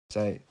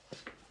So,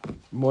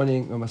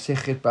 morning,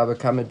 Masechet Bava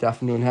Kamma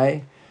Daf Nun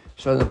Hey.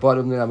 So on the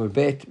bottom, the Amud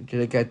Bet,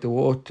 dedicate the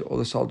war to all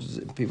the soldiers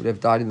and people who have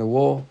died in the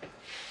war.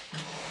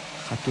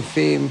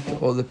 Hatufim, to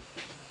all the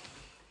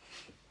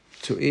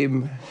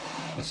Tu'im,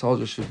 the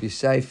soldiers should be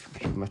safe.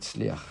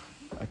 Matzliach.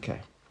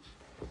 Okay.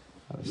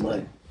 All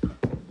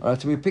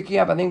right, so we're picking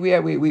up. I think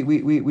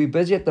we're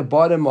busy at the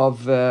bottom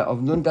of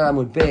Nun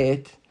Amud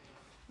Bet.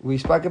 We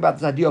spoke about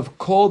this idea of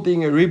kol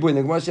being a ribu, and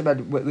the Gemara said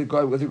about with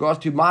regards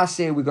to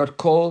Maaseh, we got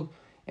kol.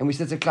 And we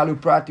said it's a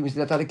klalu prat, and we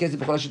said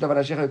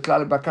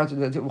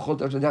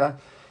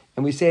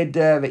and we said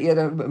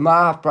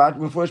ma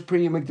prat first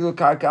pre megdil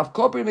karka of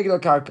kol pre megdil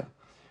karka.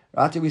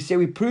 Right? So we say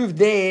we proved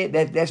there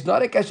that that's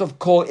not a case of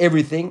kol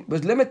everything. It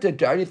was limited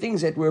to only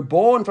things that were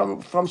born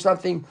from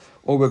something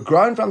or were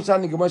grown from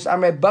something. When it said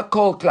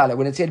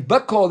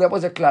bakol, that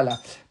was a klala.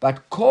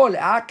 But kol,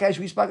 our case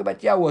we spoke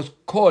about here was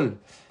kol.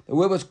 The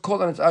word was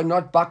kol on its own,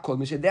 not bakol.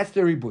 We said that's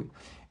the ribui.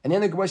 And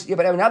then the Gemara said, yeah,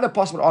 but I have another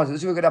possible answer.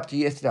 This is what we got up to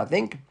yesterday, I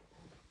think.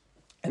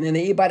 And then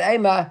the Ibad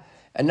Ema,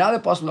 another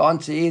possible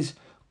answer is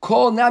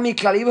Kol Nami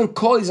Klal. Even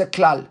Kol is a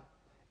Klal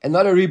and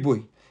not a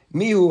Ribui.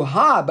 Mihu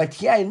Ha, but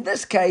here in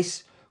this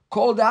case,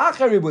 Kol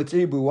Da'acha Ribui. It's a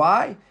Ribui.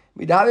 Why?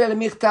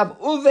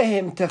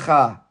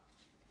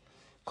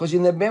 Because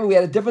remember we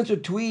had a difference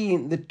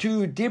between the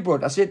two Dibrot,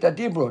 Aseta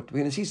Dibrot. We're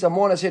going to see some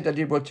more Aseta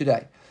Dibrot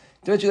today.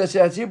 The difference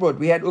with Aseta Dibrot,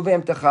 we had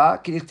Uvehem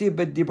Techa, Kirichtiv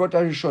Dibrot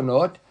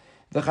HaRishonot,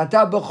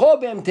 V'chata B'cho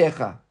Be'em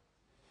Techa.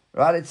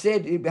 Right, it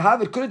said, it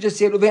could have just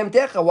said Uvehem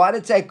Techa. Why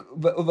did it say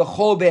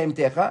Uvechol Be'em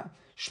Techa?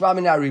 Shma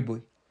Mina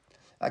Ribui.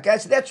 Okay,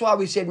 so that's why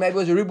we said maybe it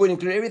was a Ribui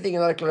include everything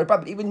and not a Klal.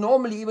 But even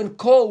normally, even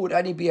Kol would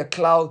only be a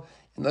Klal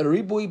and not a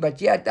Ribui. But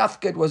yeah,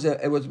 Dafka,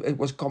 it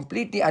was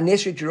completely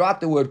unnecessary to write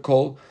the word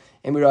Kol.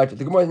 And we wrote it.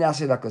 The Gemara now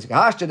says like this: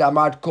 Hashtag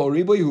Amart Kol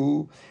Ribui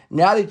Hu.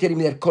 Now they're telling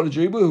me that Kol is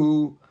Ribui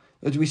Hu.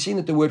 Because we've seen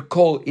that the word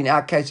Kol in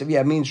our case of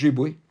here means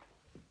Ribui.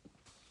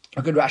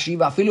 Okay, Rashi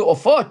Vafilu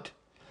Ofot.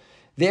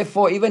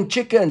 Therefore, even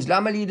chickens, it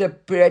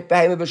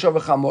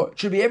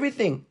should be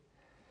everything.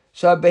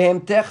 So,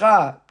 behem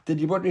techa, the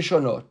dibot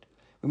rishonot.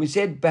 When we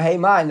said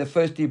behema in the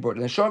first dibot,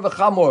 and the shor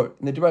v'chamor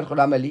in the dibot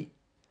cholamali,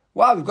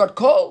 wow, we've got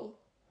kol.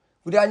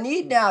 We don't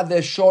need now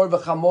the shor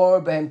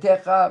v'chamor, behem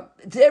techa.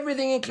 It's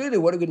everything included.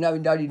 What do we know? We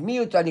don't need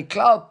miut, don't need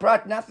klal,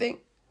 prat, nothing.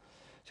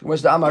 So,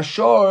 what's the amar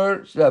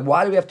shor? So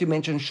why do we have to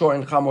mention shor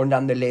and chamor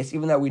nonetheless,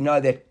 even though we know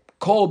that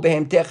kol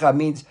behem techa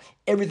means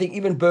everything,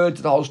 even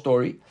birds, the whole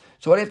story?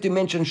 So what do you have to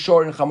mention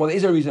shor and chamor? There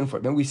is a reason for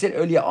it. And we said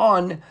earlier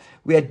on,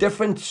 we had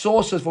different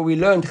sources where we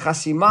learned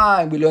chasima,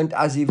 and we learned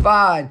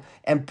azivah,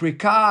 and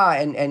prika,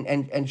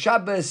 and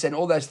Shabbos, and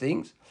all those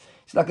things.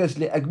 It's like this,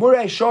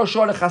 agmurei shor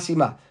and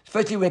chasima.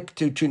 Firstly, we have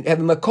to have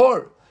a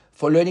makor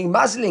for learning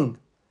muzzling.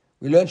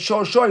 We learned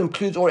shor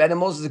includes all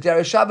animals, the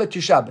Shabbat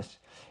to Shabbos.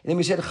 And then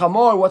we said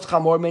chamor, what's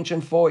chamor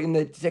mentioned for in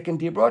the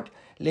second dibrot?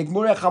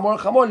 Legmurei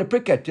chamor,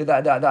 leprika, to the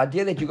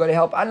idea that you've got to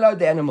help unload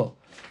the animal.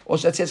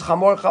 Also it says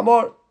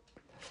chamor.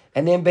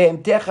 And then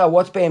behem techa,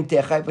 what's behem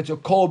techa? If it's a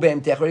kol behem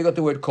techa, you got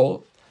the word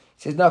kol.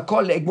 It says now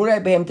kol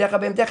le'egmurei behem techa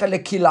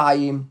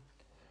lekilayim.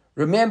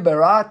 Remember,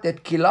 right,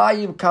 that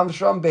kilayim comes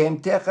from behem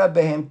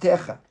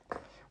techa.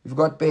 We've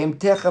got behem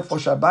techa for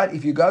Shabbat.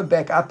 If you go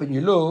back up and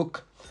you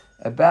look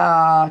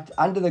about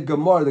under the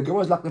Gemara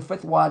is like the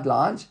fifth wide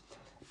lines.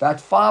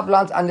 About 5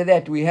 lines under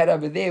that, we had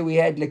over there, we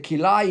had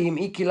lekilayim,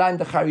 ikilayim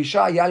the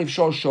charisha, yalif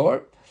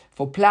shor.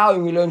 For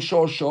plowing, we learn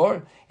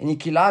shor. And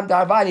ikilam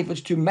darvan,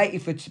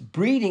 if it's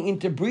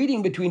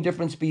interbreeding between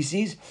different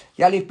species,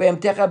 yalif behem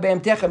techa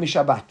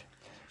mishabat.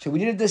 So we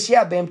needed this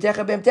here, behem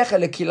techa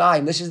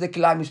lekilaim. This is the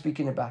kilaim we're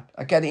speaking about.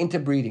 Okay, the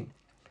interbreeding.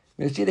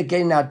 We'll see it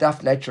again in our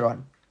daf later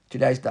on,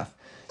 today's daf.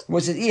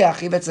 It says,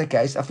 if that's the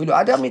case, afilu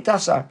adam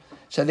mitasar.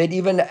 So that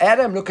even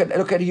Adam, look at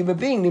a human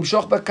being,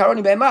 nimshoch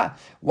b'karoni be'ema.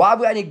 Why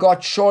we only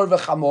got shor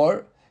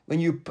v'chamor?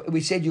 When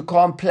we said you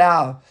can't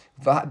plow,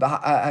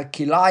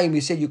 kilayim, we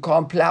said you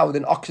can't plow with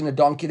an ox and a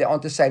donkey, they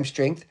aren't the same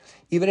strength.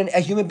 Even a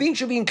human being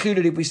should be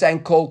included if we're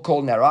saying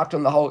kol now, right?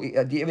 On the whole,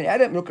 even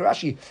Adam, look at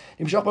Rashi.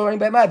 If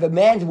a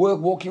man's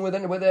walking with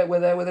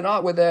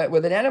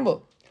an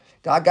animal.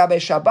 A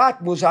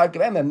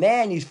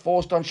man is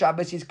forced on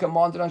Shabbos, he's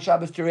commanded on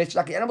Shabbos to rest,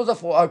 like the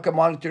animals are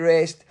commanded to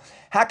rest.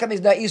 How come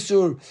there's no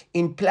isur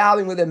in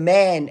plowing with a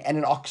man and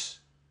an ox?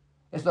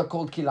 That's not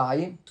called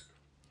kilayim.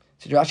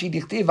 So Rashi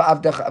dichtiv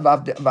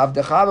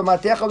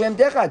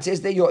it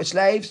says that your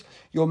slaves,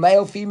 your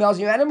male, females,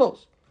 and your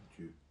animals.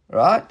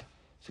 Right?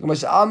 So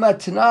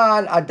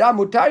Adam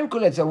mutar im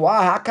kulan. So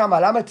why? How come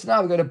Alama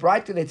Tanan? We got a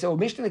bright to that. So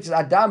Mishnah it says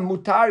Adam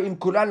mutar im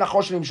kulan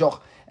lachosh limshoch.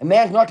 A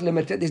man's not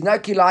limited. There's no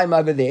kilayim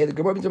over there. The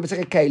Gemara brings a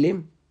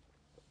kalim.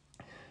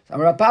 So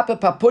Amar Papa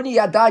papuni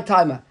yadai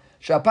timer.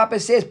 So Papa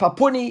says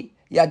papuni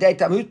yadai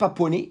timer. Who's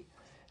papuni?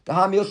 The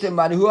Hamilton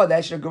man. Who are they?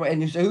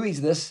 And so who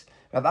is this?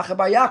 Rav Acha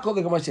bar Yaakov,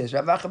 the Gemara says,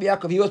 Rav Acha bar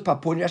Yaakov, he was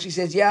Papuni. Rashi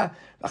says, yeah,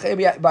 Rav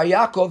Acha bar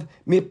Yaakov,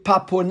 mi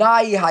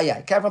Papunai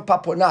haya. Came from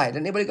Papunai.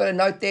 Anybody got a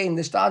note there in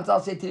the stance? I'll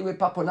say to you where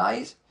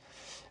Papunai is?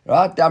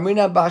 Right?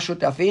 Damrina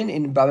Bashutafin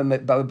in Baba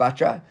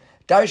Batra.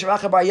 Darish Rav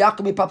Acha bar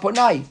Yaakov mi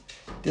Papunai.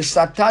 The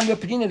Satan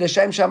V'Penina, the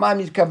Shem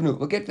Shamayim Nitkavnu.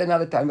 We'll get to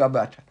another time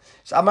about it.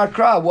 So Amar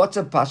Kra, what's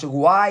a pasuk?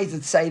 Why does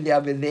it say there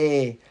over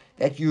there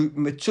that you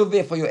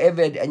mitzuvah for your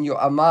Eved and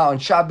your Amah on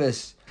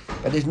Shabbos,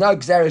 but there's no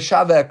Gzera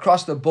Shava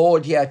across the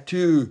board here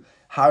to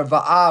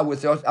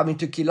Harva'ah,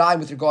 to Kilayim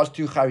with regards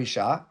to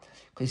Charisha?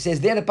 Because he says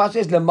there, the pasuk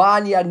says,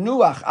 Leman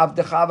Yanuach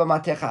Avdecha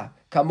V'Matecha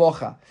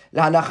Kamocha.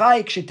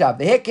 Lahanacha Ikshitav.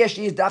 The Hekesh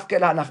is Dafke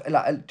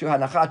to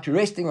Hanacha, to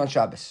resting on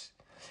Shabbos.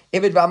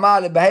 Eved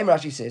V'Amah Lebehem,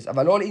 Rashi says,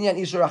 Aval Ol Inyan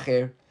Isur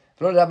Acher,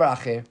 V'Lo Davar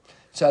Acher.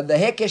 So the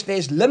Hekesh there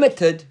is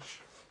limited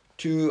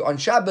to on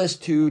Shabbos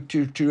to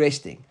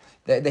resting.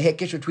 The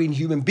hekesh between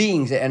human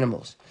beings and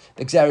animals.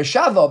 The Gzera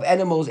Shava of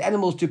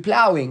animals to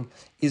plowing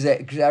is the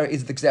Gzera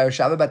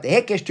Shava, but the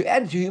hekesh to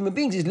human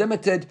beings is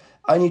limited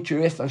only to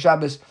rest on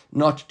Shabbos,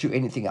 not to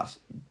anything else.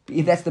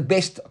 If that's the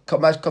best,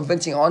 most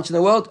convincing answer in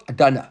the world, I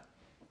don't know.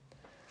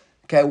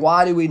 Okay,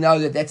 why do we know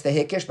that that's the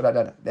hekesh? But I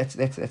don't know. That's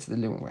the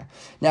living way.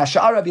 Now,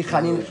 Sha'ar Rabbi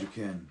Chanin. You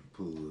can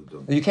pull a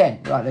donkey. You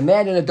can, right? A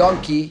man and a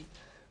donkey,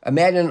 a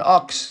man and an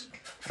ox,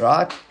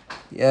 right?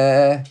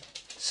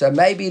 So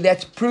maybe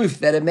that's proof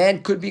that a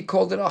man could be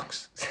called an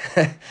ox.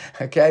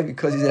 Okay,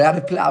 because he's allowed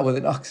to plow with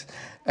an ox.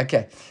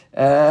 Okay.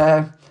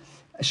 Sha'ar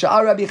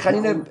Rabbi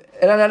Chanina.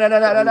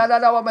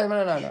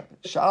 No.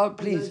 Sha'ar,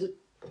 please.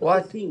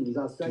 What? The thing is,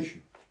 I say,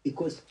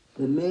 because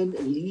the man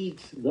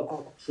leads the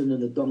oxen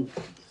and the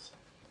donkeys.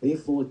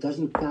 Therefore, it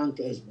doesn't count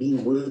as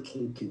being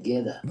working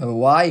together. But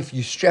why? If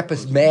you strap a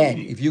man,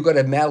 if you got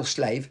a male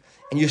slave,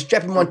 and you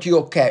strap him onto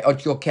your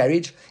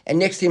carriage, and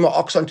next to him an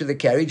ox onto the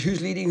carriage,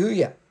 who's leading who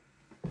here?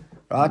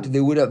 Right? They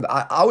would have.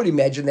 I would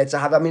imagine that's a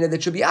havamina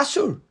that should be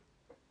asur.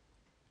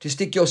 To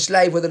stick your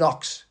slave with an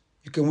ox.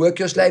 You can work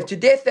your slave to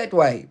death that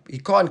way. He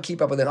can't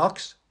keep up with an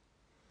ox.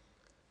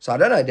 So I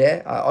don't know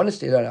there. I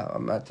honestly don't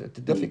know. It's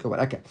a difficult one.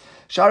 Okay.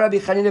 Shar Rabbi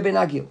Chanina ben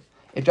Agil.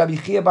 Et Rabbi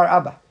Chia bar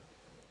Abba.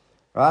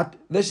 Right?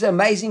 This is an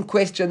amazing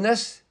question,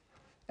 this.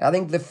 I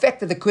think the fact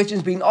that the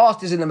question's been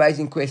asked is an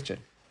amazing question.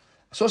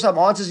 I saw some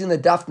answers in the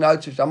Daf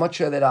notes, which I'm not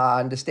sure that I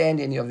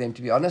understand any of them,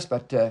 to be honest,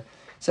 but...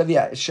 So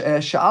yeah,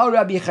 Sha'al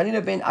Rabbi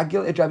Chanina ben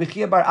Agil et Rabbi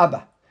Chia bar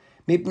Abba.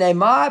 Mipnei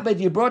ma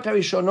b'dibrot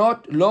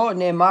harishonot lo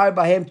ne'emar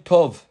bahem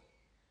tov.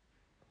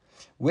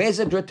 Where's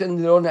it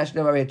written? Lo ne'emar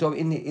bahem tov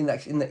in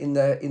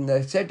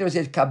the section it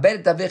says kabel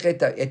tavich et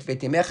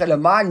vetimecha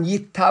leman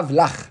yitav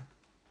lach.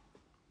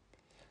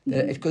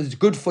 Because it's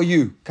good for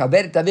you.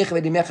 Kabel tavich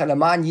vetimecha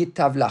leman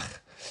yitav lach.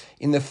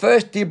 In the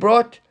first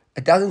dibrot,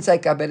 it doesn't say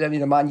kabel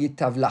leman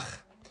yitav lach.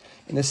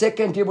 In the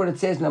second dibrot, it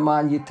says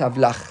leman yitav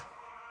lach.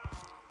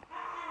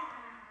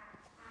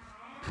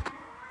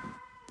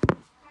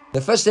 The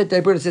first set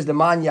it says the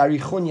man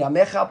yarichun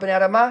yamecha up in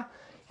Arama,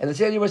 and the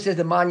second one says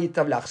the man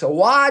yitavlach. So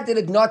why did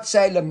it not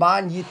say the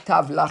man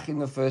yitavlach in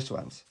the first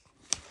ones?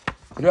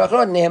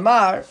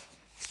 Nehemar,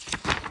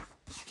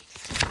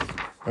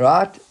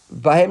 right?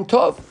 Bahem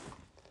tov.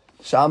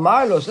 So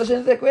Amarlos, listen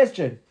to the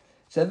question.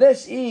 So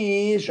this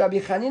is Rabbi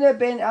Chanina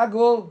ben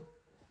Agul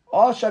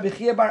or Rabbi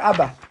Chia bar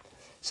Abba.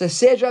 So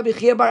says Rabbi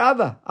Chia bar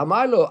Abba,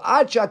 Amarlo,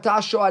 ad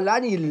shata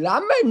shoalani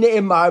lama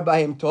ne'emar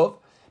bahem tov.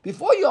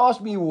 Before you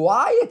ask me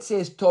why it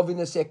says Tov in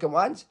the second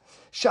ones,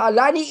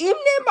 Shalani im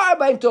ne'emar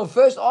b'hem Tov.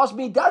 First ask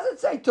me, does it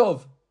say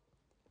Tov?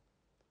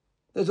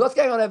 There's what's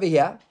going on over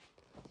here.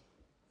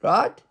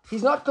 Right?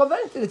 He's not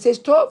convinced that it says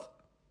Tov.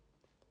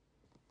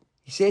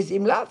 He says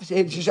im lav.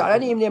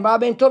 Shalani im ne'emar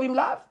b'hem Tov im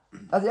lav.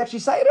 Does it actually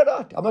say it or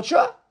not? I'm not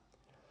sure.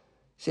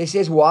 So he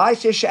says, why?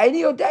 He says,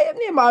 Sh'eini yodei im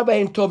ne'emar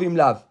b'hem Tov im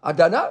lav. I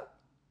don't know.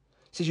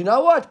 He says, you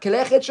know what?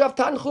 Kelechet shav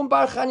tanchum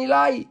bar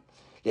chanilai.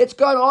 Let's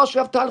go and ask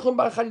Rav Tanchum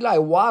bar Chanilai.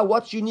 Why?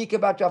 What's unique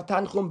about Rav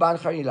Tanchum bar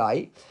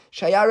Chanilai?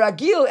 Shaya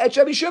Ragil et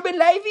Rabbi Shua ben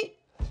Levi.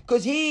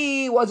 Because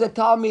he was a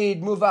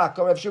Talmid Muvak,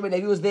 or Rabbi Shua ben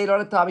Levi was there a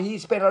lot of time. He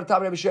spent a lot of time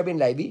with Rabbi Shua ben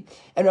Levi.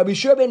 And Rabbi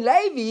Shua ben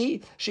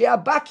Levi,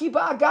 Shaya Baki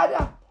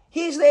ba'agada.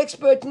 He's the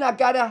expert in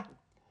Agada.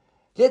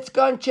 Let's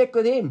go and check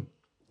with him.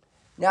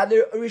 Now,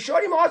 the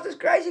Rishonim asked this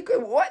crazy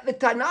question. What? The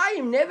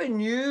Tanaim never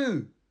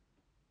knew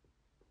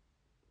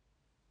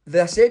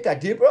the Seta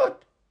Dibrot?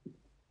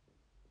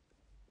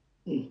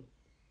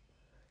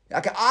 I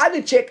can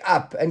either check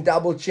up and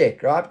double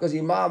check, right? Because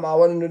Imam, I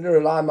want to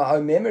rely on my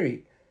own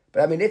memory.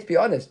 But I mean, let's be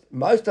honest.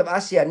 Most of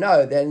us here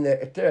know that in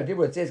the Torah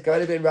it says, it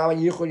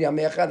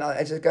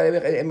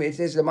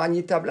says,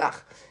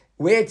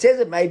 where it says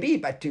it may be,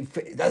 but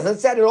does it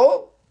say it at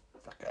all?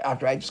 It's like an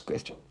outrageous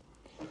question.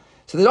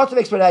 So there's lots of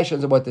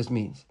explanations of what this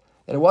means.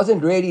 That it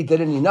wasn't really,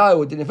 didn't he know,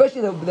 or didn't.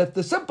 Firstly,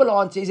 the simple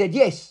answer is that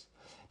yes,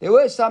 there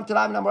were some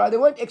Tanaim Namara, they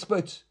weren't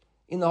experts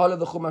in the whole of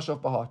the Chumash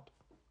of Bahat.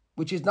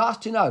 Which is nice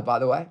to know, by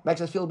the way.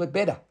 Makes us feel a bit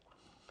better.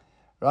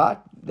 Right?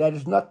 That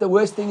is not the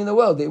worst thing in the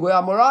world. They were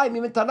Amoraim,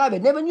 even Tanai. They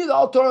never knew the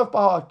whole Torah of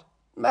Bahat.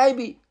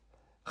 Maybe.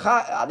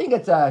 I think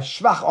it's a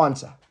schwach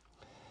answer.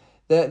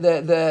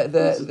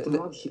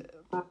 Rashi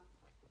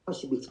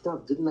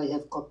Bichtav, didn't they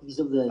have copies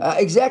of the...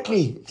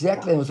 Exactly.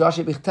 It was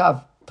Rashi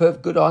Bichtav.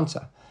 Perfect, good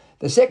answer.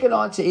 The second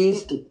answer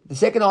is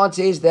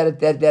that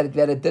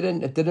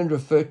it didn't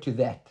refer to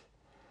that.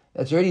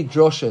 That's already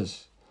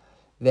droshes.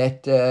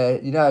 that a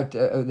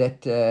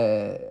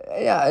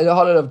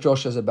whole lot of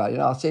Joshua's about.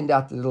 I'll send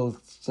out the little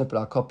snippet.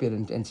 I'll copy it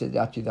and send it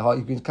out to you.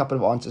 You can a couple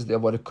of answers there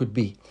of what it could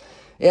be.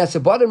 Yeah. So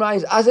bottom line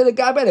is, as the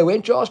guy they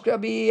went to ask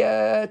Rabbi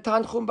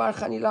Tanchum Bar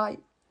Chanilai.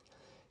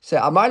 So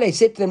Amalei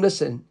said to them,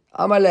 listen,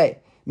 Amalei,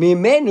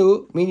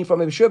 mimenu, meaning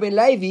from Rabbi Shua ben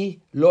Levi,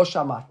 lo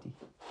shamati.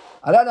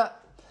 I don't know.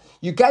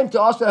 You came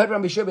to ask, I heard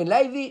Rabbi Shua ben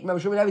Levi. Rabbi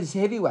Shua ben Levi is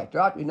heavyweight,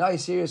 right? We know he's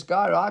a serious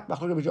guy, right?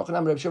 Rabbi Shua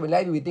ben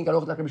Levi, we think I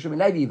look like Rabbi Shua ben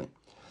Levi even.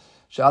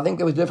 So I think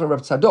it was different from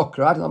Rav Tzadok,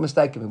 right? I'm not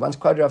mistaken. We once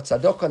quoted Rav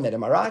Tzadok on that,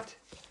 am I right?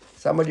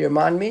 Somebody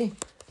remind me?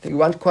 I think we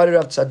once quoted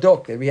Rav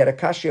Tzadok. We had a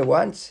kashya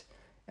once,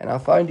 and I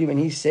found him, and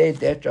he said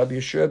that Rabbi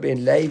Yeshua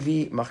ben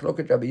Levi,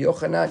 Machloket Rabbi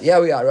Yochanan. Yeah,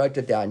 I wrote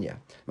it down, yeah.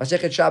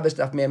 Masechet Shabbos,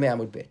 Daf Meh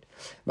Amud Bet.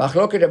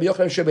 Machloket Rabbi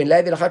Yochanan Yeshua ben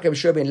Levi, Lachak Rabbi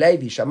Yeshua ben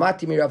Levi,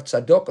 Shamati mi Rav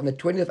Tzadok on the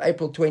 20th of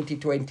April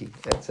 2020.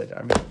 That's it,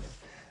 I remember.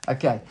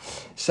 Okay,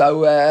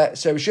 so Rabbi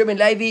Yeshua ben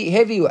Levi,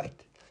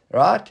 heavyweight,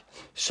 right?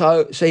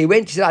 So he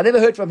went, he said, I never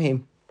heard from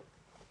him.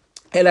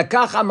 But I did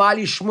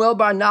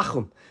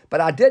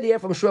hear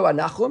from Shmuel bar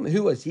Nachum.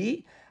 Who was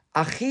he?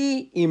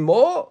 Achi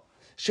imo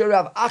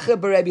sherav Acha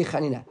bar Rabbi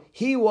Chanina.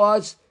 He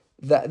was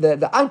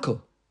the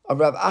uncle of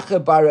Rav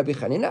Acha bar Rabbi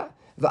Chanina.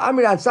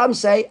 And some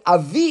say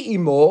Avi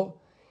imo.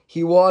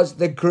 He was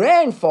the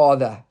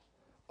grandfather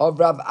of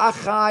Rav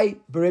Achai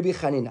bar Rabbi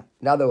Chanina.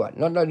 Another one,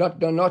 not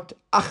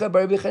Acha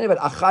bar Rabbi Chanina, but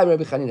Achai bar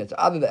Rabbi Chanina. So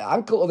either the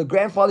uncle or the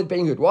grandfather,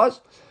 depending who it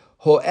was.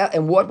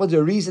 And what was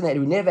the reason that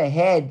we never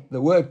had the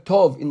word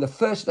Tov in the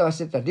first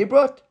Aseret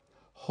Dibrot?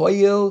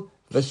 Hoyel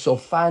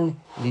v'sofan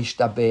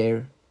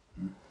lishtaber.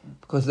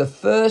 Because the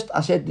first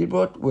Aseret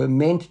Dibrot were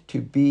meant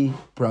to be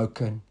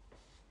broken.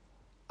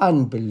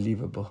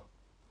 Unbelievable.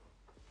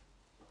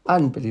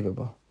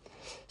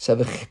 So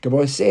the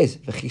Gemara says,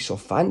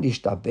 v'chisofan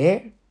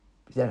lishtaber.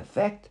 Is that a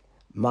fact?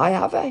 My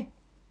have?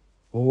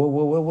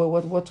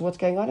 What's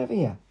going on over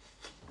here?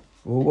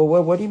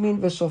 What do you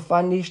mean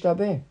v'sofan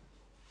lishtaber?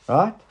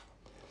 Right?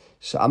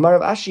 So Amar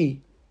Rav Ashi,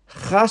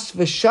 Chas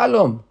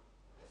v'shalom,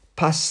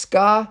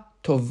 paska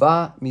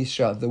tova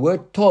misra. The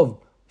word tov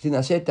is in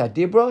Aseret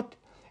Dibrot,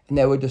 and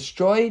they were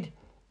destroyed.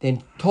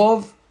 Then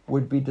tov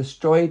would be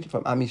destroyed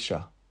from Am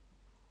Yisrael.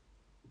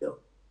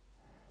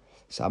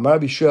 So Amar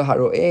Rabbi Shua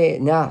haroeh.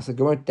 Now, so the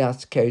Gemara now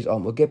carries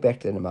on. We'll get back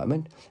to it in a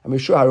moment. Rabbi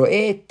Shua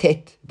haroeh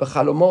tet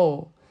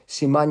b'chalomo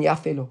siman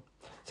yafelo.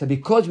 So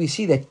because we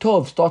see that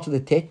tov starts with a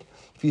tet,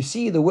 if you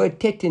see the word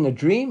tet in a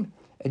dream,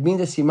 it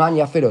means a siman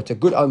yafelo. It's a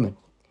good omen.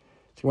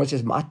 So one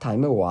says, "My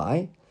timer,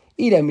 why?"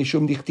 If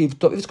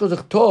it's because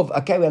of tov,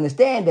 okay, we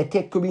understand that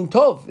tet could mean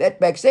tov. That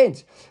makes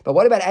sense. But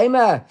what about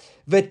Ema?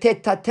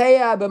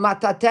 V'tetateya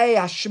b'matatei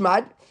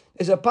hashmad.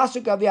 There's a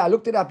pasuk of here. I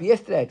looked it up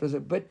yesterday. It was a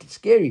bit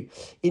scary.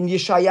 In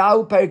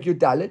Yeshayahu Parak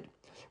Yudalet,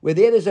 where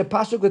there's a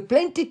pasuk with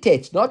plenty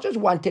tets, not just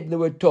one tet in the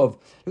word tov.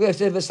 Look, it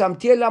says,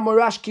 "V'samtir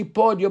lamorash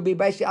kipod." You'll be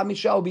basically Am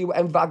Yisrael will be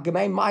and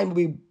v'gamei mayim will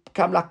be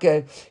become like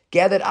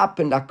gathered up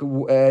and like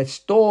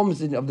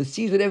storms of the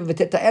seas, whatever.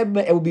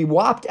 It will be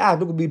wiped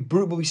out. It will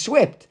be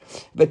swept.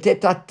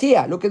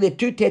 V'tetatia. Look at the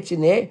two tets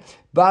in there.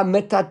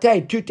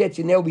 Ba'metate. Two tets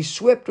in there will be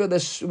swept with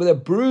a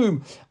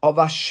broom of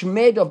a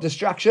shmed of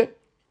destruction.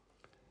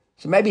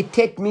 So maybe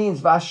tet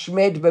means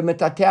vashmed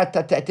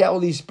v'metatea, all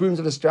these brooms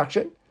of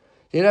destruction.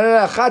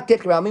 No, chad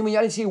tet. I mean, when you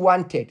only see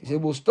one tet, he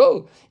said, well,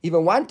 still,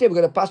 even one tet, we're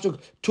going to pass to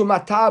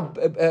tumata.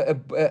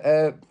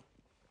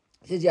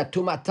 It says, yeah,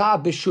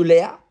 tumata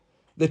b'shulea.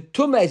 The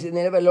tumah is in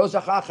the never lo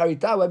zachar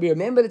charita, where we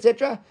remember,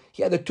 etc.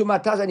 Here, the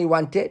tumata is only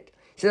one tet.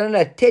 He said,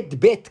 no, tet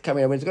bet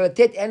coming in. It's got a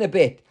tet and a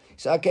bet.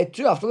 So, okay,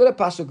 true. I've still got a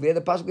pasuk there.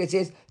 The pasuk that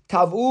says,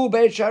 tavu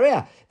beret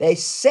sharea. They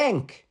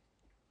sank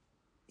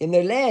in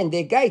their land,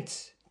 their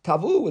gates.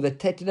 Tavu with a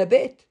tet and a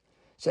bet.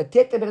 So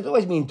tet and a bet has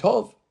always been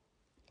tov. It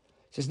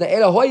says,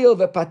 Na'ela hoyil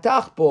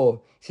v'patach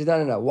bo. He says,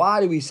 no.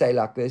 Why do we say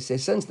like this? He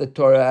says, since the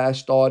Torah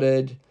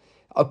started,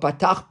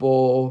 patach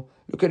bo.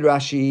 Look at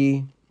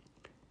Rashi.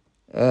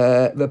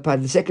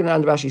 The second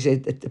round of Rashi says,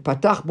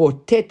 patach bo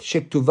tet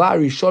shektuva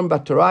rishon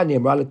b'Torah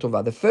ni'emra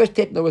l'tova. The first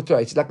tet in the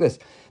Torah, it's like this.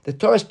 The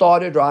Torah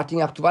started writing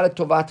aktuva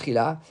l'tova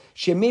tchila,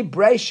 shemi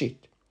breshit,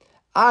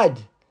 ad,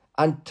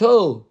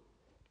 until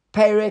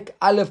Perek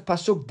Aleph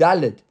Pasuk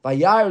Daled.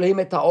 Vayar Elohim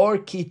et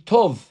haor ki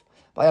tov.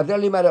 Vayavdel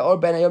Elohim et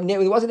haor ben hayom.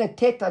 There wasn't a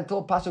tet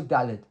until Pasuk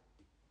Daled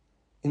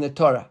in the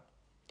Torah.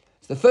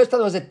 So the first time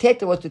there was a tet,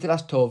 it was to tell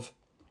us tov.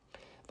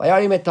 Vayar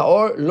Elohim et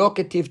haor lo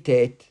ketiv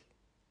tet.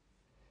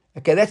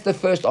 Okay, that's the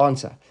first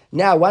answer.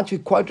 Now, once we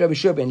quote Rabbi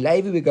Shua ben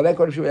Levi, we go back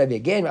to Rabbi Shua ben Levi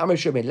again. Rabbi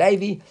Shua ben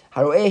Levi,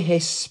 haroeh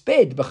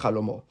hesped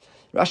b'chalomo.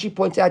 Rashi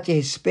points out to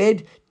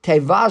hesped,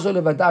 tevazo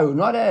levadaru,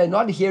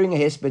 not hearing a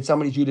hesped,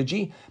 somebody's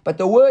eulogy, but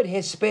the word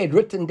hesped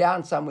written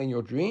down somewhere in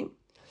your dream.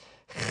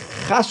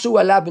 Chasu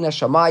alav bin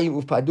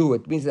hashamayim ufpadu.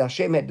 It means that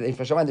Hashem had the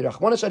Hashamayim, the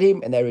rachmanos on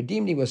him, and they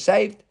redeemed him, was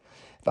saved.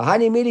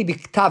 V'hani mili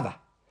biktava.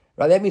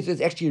 Right, that means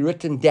it's actually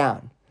written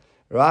down.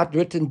 Right,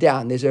 written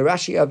down. There's a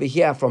Rashi over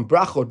here from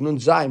Brachot Nun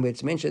Zayin, where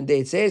it's mentioned there.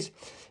 It says,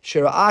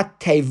 "Shira'at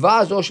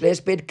tevazo shel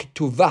hesped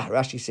ketuvah."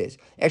 Rashi says,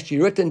 actually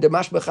written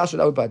demash b'chasu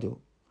alav ufpadu.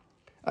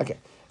 Okay.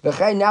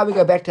 Now we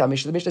go back to our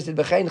Mishnah. The Mishnah said,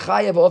 "V'chein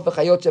chaya v'of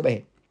v'chayotze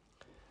b'hem."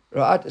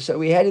 right? So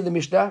we had in the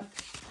Mishnah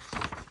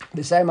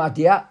the same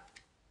idea,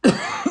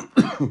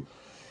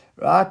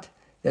 right?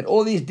 That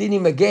all these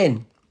dinim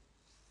again,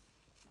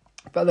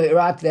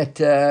 right? That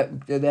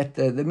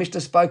the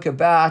Mishnah spoke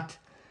about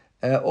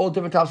all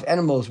different types of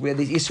animals where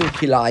there's isur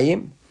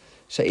kilayim.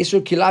 So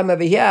isur kilayim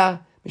over here,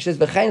 which says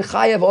v'chein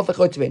chayav of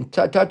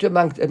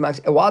v'chotven,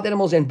 amongst wild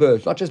animals and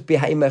birds, not just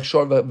behemoth,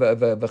 shor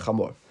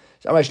v'chamor.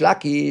 So Amar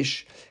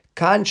Lakish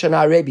kan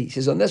shana Rebbe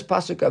says on this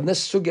pasuk, on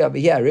this sugya over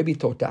here, Rebbe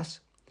taught us.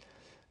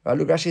 Right,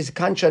 look, Rashi says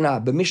kan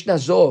shana b'mishnah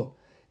zo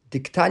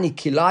diktani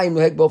kilayim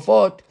noheg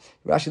b'ofot.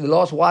 Rashi, the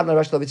last one,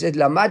 Rashi, it says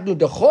lamadnu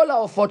dechol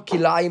ha'ofot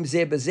kilayim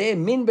zeh b'zeh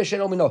min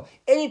b'shelo mino.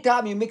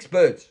 Anytime you mix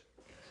birds,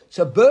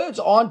 so birds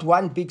aren't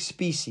one big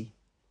species.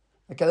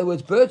 Okay, in other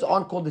words, birds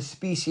aren't called a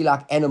species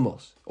like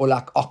animals or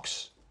like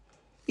ox.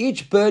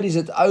 Each bird is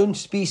its own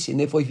species,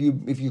 and therefore, if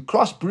you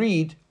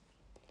crossbreed,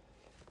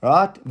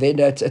 right, then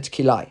it's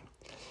kilai.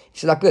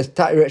 It's like this: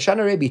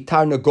 Shana Rebbe,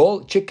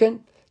 tarnagol,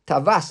 chicken;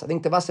 tavas. I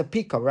think tavas a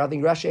peacock. I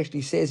think Rashi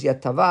actually says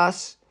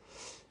tavas.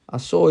 I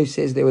saw he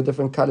says there were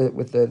different colors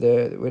with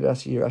the where did I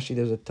see Rashi?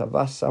 There's a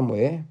tavas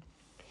somewhere.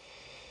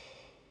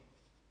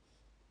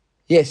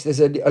 Yes, there's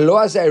a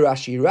loazei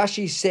Rashi.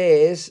 Rashi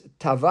says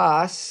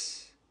tavas.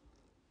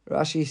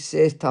 Rashi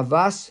says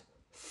tavas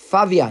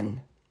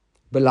favian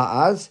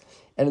bela'az.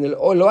 And in the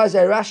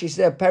loazei Rashi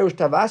says perush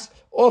tavas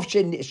of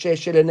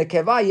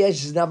shelenekeva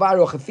yesh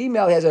znavar, a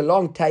female has a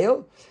long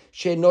tail.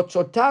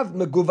 Shenotzotav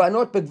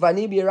meguvanot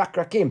begvanim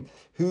yirakrakim,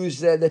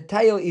 whose the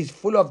tail is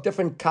full of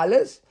different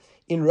colors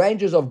in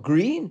ranges of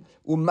green.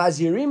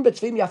 Umazirim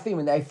betzvim yafim,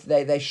 and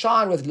they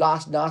shine with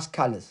nice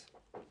colors.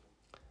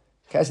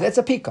 Okay, so that's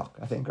a peacock,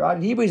 I think, right?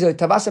 In Hebrew, is a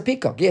tavas a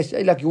peacock. Yes,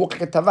 like you walk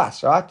like a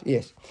tavas, right?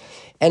 Yes.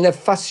 And a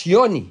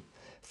fasioni.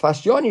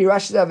 Fasioni,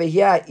 Rashi over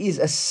here, is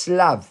a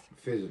slav.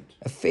 Pheasant.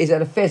 Is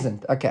that a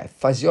pheasant? Okay.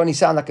 Fasioni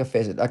sound like a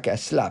pheasant. Okay, a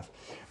slav.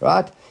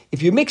 Right?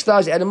 If you mix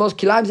those animals,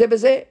 kilayim zeh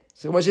b'zeh.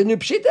 So what's a new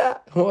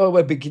pshita? Oh,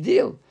 a big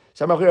deal.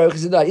 Some is a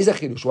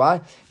chidush.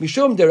 Why?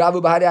 Mishum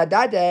deravu b'hadei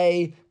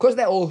adadei. Because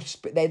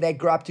they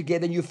grow up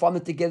together, and you farm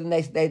it together, and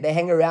they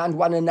hang around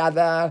one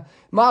another.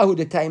 Mahu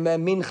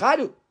detayma min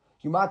chadu.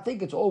 You might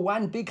think it's all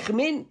one big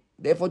chemin,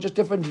 therefore just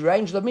different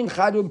ranges of min.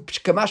 Chadu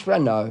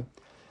kamashra, no.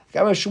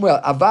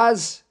 Shmuel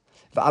avaz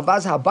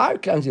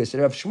habar comes here. So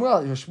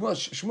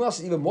Shmuel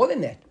is even more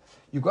than that.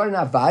 You've got an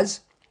avaz,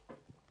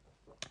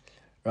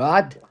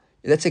 right?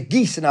 That's a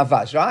geese in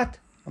avaz, right?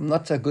 I'm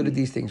not so good at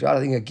these things, right? I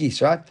think a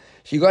geese, right?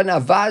 So you got an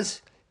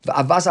avaz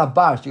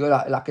habar. So you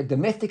got like a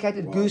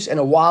domesticated goose and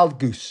a wild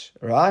goose,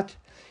 right?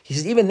 He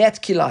says even that's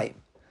kilayim.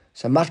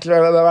 So what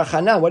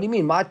do you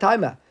mean? My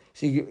timer.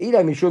 So you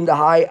mishum the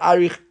high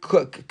arich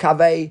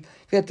kaveh,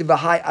 the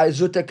high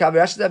azuta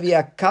kaveh.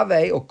 Rashi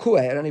kaveh or kueh.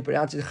 I don't know how you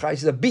pronounce it.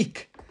 It's a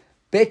beak.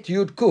 Bet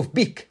yud kuf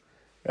beak.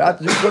 Right?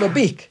 It's called a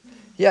beak.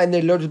 Yeah, and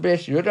the Lord's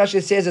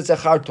Rashi says it's a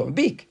charton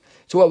beak.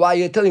 So why are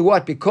you telling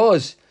what?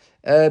 Because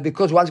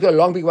one's got a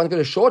long beak, one's got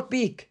a short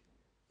beak.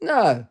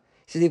 No.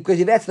 He says because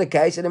if that's the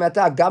case, and no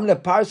matter gamle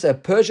parsa, a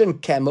Persian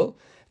camel,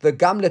 the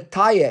gamle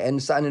taya,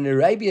 and an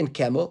Arabian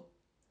camel.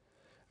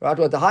 Right,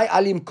 well, the high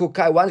alim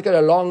kukai, one's got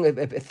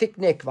a thick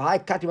neck, the high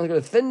kati, one's got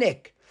a thin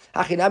neck.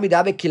 What are you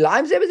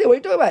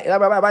talking about?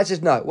 Rabbi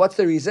says, no. What's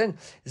the reason?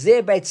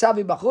 The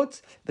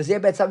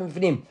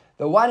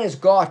one has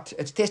got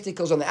its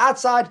testicles on the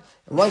outside,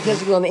 and one's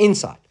testicles on the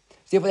inside.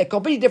 So therefore, they're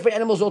completely different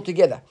animals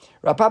altogether.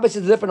 Rav Papa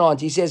says a different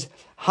answer. He says,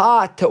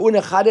 one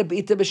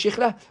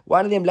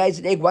of them lays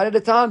an egg one at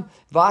a time,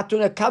 and one of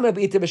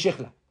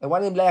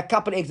them lay a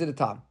couple of eggs at a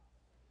time.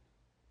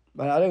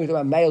 But I don't know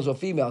about males or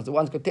females. The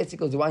one's got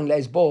testicles, the one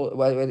lays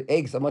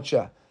eggs. I'm not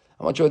sure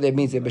what that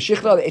means there. But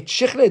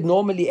shichla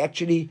normally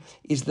actually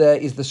is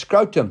the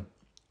scrotum.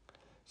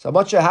 So I'm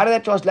not sure. How did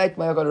that translate?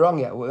 Maybe I got it wrong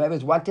here. Maybe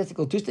it's one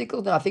testicle, two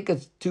testicles? No, I think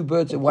it's two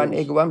birds and one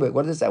egg and one bird.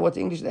 What does it say? What's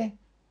the English there?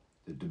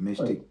 The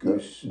domestic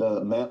goose.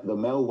 The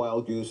male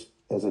wild goose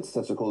has its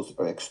testicles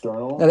are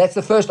external. No, that's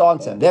the first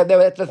answer.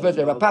 That's the first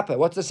answer. Papa,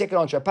 what's the second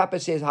answer? Papa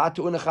says, that's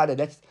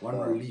one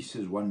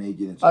releases one egg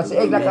in its it's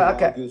egg like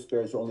okay. Wild goose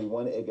bears only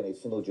one egg in a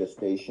single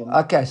gestation.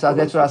 Okay, so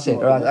that's what I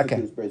said. Right,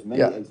 okay.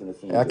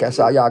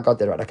 So I got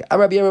that right. Okay.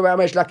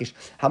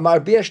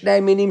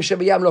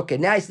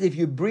 Now he says if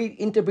you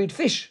interbreed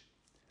fish,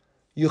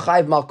 you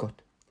chayv malkot.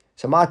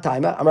 So my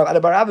timer,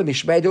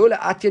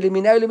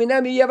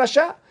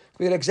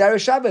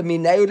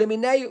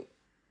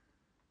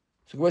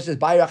 so the word says,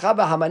 "Bai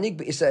rachava hamanik."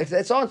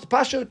 That's on. It's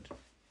pashut,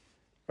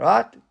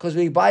 right? Because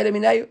we buy them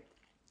in ayu.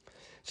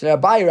 So now,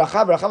 bai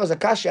rachava is a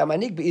kasher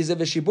hamanik be'izav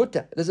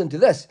v'shibuta. Listen to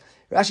this.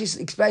 Rashi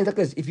explains like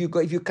this: if you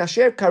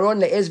kasher karon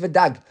le'ez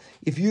v'dag,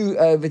 if you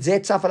v'zeh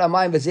tzaf al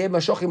hamayim v'zeh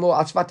mashochim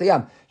al tzvat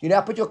hayam, you now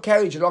put your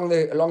carriage along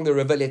the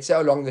river, let's say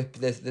along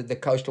the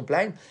coastal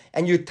plain,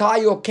 and you tie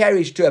your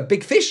carriage to a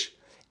big fish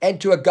and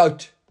to a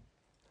goat,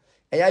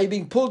 and now you're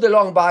being pulled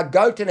along by a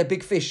goat and a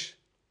big fish.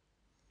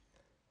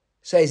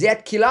 So is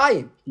that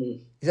kilayim?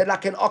 Is that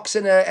like an ox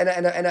and a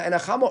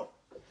chamor?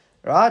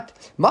 Right?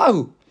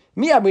 Mahu.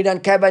 Since the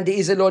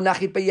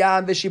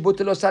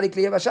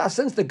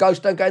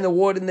ghosts don't go in the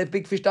water and the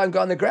big fish don't go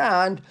on the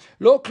ground,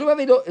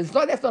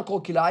 that's not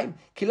called kilayim.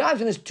 Kilayim is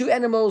when there's two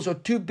animals or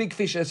two big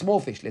fish and a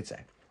small fish, let's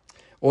say.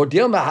 Or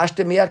Dilma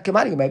hashta miyat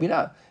kamani, maybe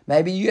no.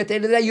 Maybe you at the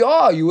end of the day,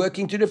 you're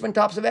working two different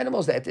types of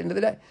animals there at the end of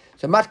the day.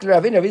 So Matkal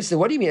Ravina says,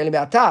 what do you mean?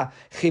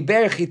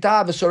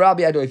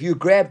 If you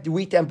grab the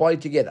wheat and barley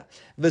together,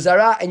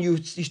 Vizara, and you're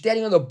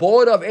standing on the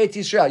border of Eretz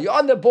Israel, you're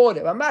on the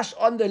border, Mamash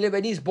on the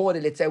Lebanese border,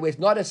 let's say, where it's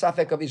not a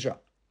suffix of Israel.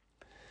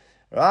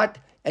 Right?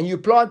 And you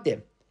plant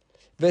them.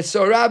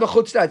 V'sorah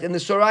b'chutzlat, and the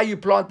sorah you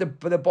plant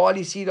the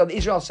barley seed on the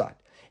Israel side.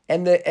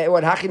 And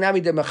what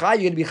hachinami de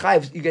mechai, you're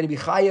going to be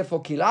chayav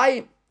for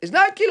kilayim. It's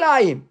not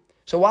kilayim.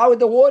 So why would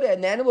the water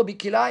and the animal be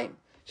kilayim?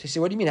 So he said,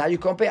 what do you mean? How do you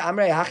compare?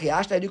 Amrei hachi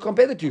ashta, how do you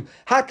compare the two?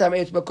 Hatam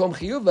it's makom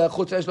chiyuva,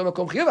 chutzlar is lo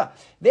makom chiyuva.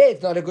 There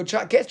it's not a good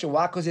question.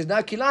 Why? Because there's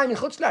no kilayim in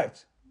chutzlar.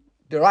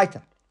 The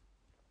writer.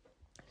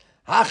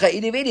 Hacha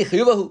idividi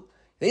chiyuvahu.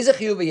 There's a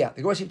chiyuva here.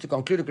 The Gemara seems to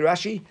conclude,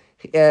 Rashi,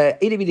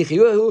 idividi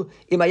chiyuvahu,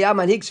 im hayam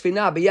manhig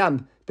sfina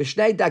b'yam,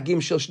 b'shnei dagim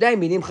shel shnei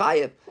minim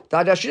chayev.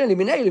 Ta'adashina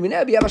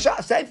liminei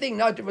b'yavasha. Same thing,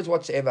 no difference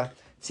whatsoever.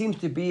 Seems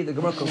to be, the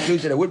Gemara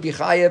concludes that it would be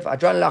chayev.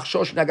 Adran lach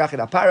shosh nagach et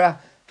apara.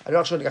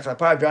 Adran shosh nagach et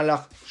apara. Adran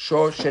lach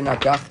shosh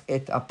nagach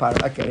et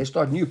apara. Okay, let's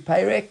start new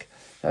perek.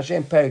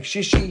 Hashem perek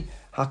shishi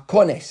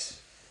hakones.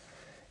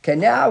 Okay,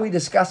 now we're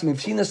discussing,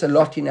 we've seen this a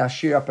lot in our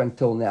shir up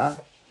until now,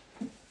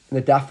 in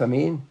the daf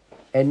amin.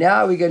 And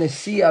now we're going to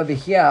see over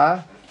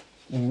here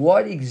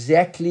what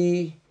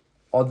exactly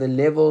are the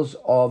levels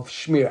of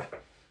shmirah.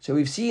 So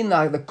we've seen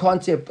the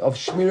concept of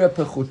shmirah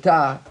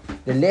pechuta,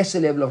 the lesser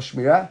level of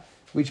shmirah,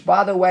 which,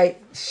 by the way,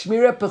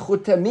 shmirah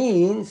pechuta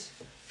means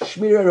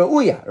shmirah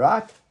ra'uya,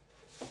 right?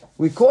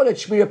 We call it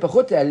shmirah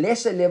pechuta, a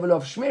lesser level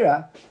of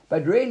shmirah,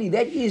 but really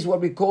that is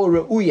what we call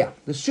ra'uya,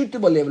 the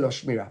suitable level of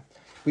shmirah,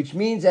 which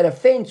means that a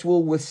fence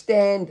will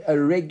withstand a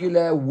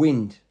regular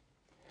wind.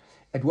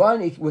 It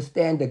won't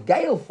withstand a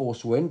gale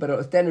force wind, but it'll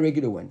withstand a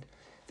regular wind.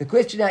 The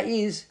question now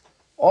is,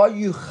 are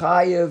you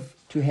chayav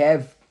to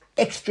have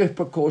extra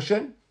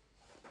precaution,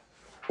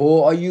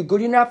 or are you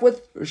good enough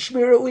with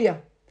shmirah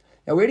ra'uya?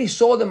 Now, we already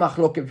saw the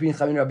machlok between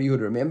Chaim and Rabbi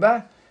Yehuda.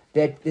 Remember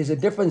that there's a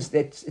difference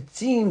that it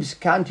seems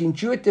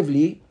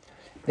counterintuitively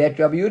that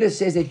Rabbi Yehuda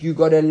says that you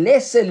got a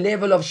lesser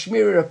level of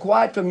shmirah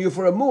required from you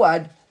for a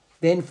muad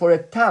than for a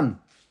tam.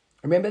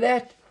 Remember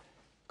that?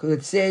 Because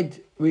it said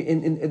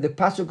in the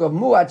pasuk of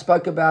muad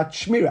spoke about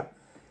shmirah,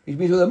 which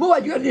means with a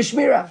muad you got to do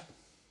shmirah.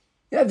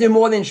 You have to do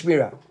more than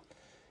shmirah.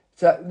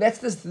 So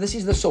this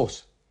is the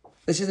source.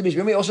 This is the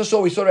mission. We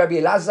saw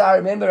Rabbi Elazar.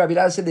 Remember, Rabbi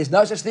Elazar said there's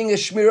no such thing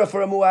as shmirah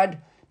for a muad.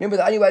 Remember,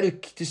 the only way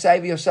to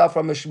save yourself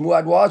from a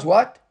shmuad was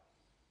what?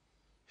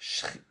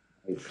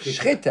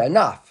 Shchita,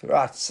 enough.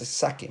 Right,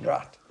 sucking,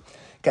 right.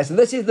 Okay, so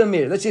this is the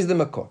mirror, this is the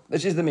makor,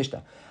 this is the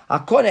Mishnah.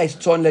 Hakona is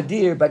tzon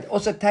ladir, but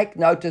also take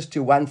notice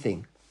to one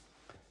thing.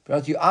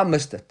 Because I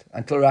missed it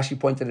until Rashi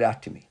pointed it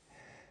out to me.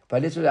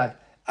 But let's do that.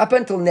 Up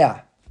until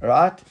now,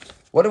 right?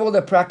 What have all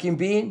the prakim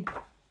been?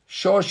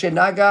 Shor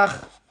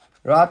Shenagach,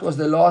 right, was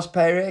the last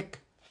perek,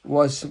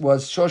 was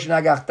Shor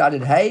Shenagach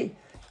Daled Hay.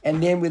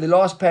 And then with the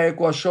last parak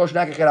was Shor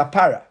Shenagach et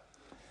Apara.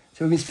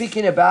 So we've been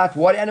speaking about,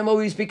 what animal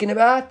were we speaking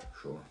about?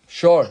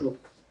 Sure.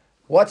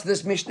 What's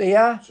this Mishnah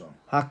here?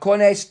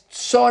 Hakones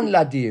tzon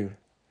ladir.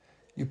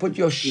 You put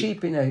your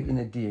sheep in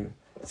a deer.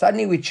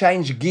 Suddenly we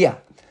change gear.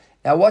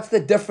 Now what's the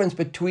difference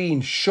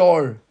between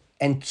shor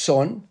and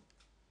tzon?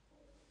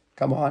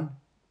 Come on.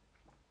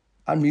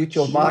 Unmute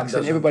your mics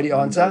and everybody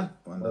answer.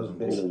 One doesn't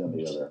bigger than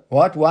the other.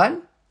 What?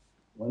 One?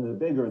 One is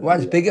bigger than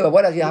One's the bigger, but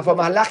what else? From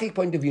a halachic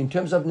point of view, in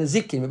terms of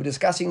Nezikin, we're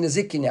discussing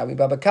Nezikin now with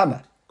Bava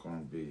Kamma.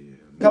 Can't be.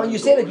 Come on, you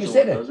said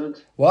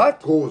it.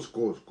 What? Goes.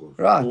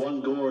 Right.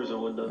 One gores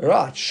and one doesn't.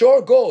 Right.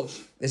 Shore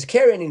goes. There's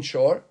Keren in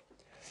shore.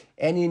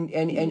 And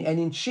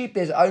in sheep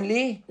there's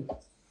only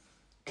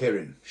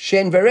Keren.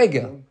 Shen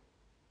Veregel.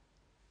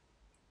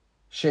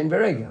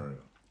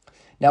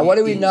 Now what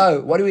do we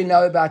know? What do we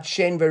know about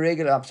Shen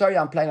Veregel? I'm sorry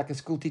I'm playing like a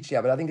school teacher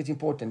here, but I think it's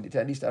important. It's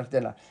at least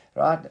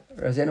right?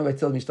 Rosanna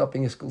told me stop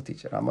being a school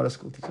teacher. I'm not a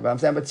school teacher. But I'm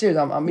saying, but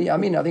seriously, I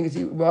mean, I think it's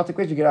we ask the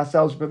question to get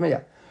ourselves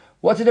familiar.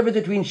 What's the difference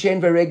between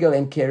Shen Veregel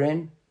and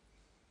Keren?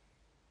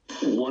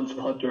 One's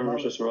Pater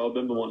versus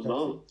Robin, but one's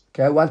not.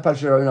 Okay, one's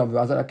Pater.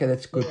 Okay,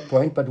 that's a good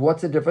point. But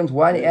what's the difference?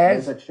 One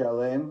as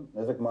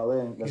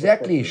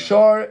exactly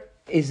Shor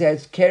is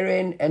as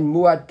Keren and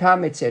Muad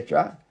Tam,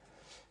 etc.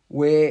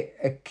 Where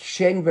a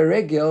Shen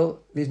Veregel,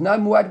 there's no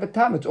Muad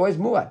Vatam, it's always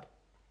Muad.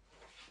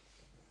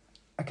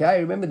 Okay,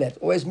 remember that,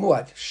 always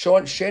Muad.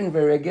 Shen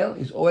Veregel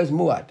is always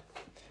Muad.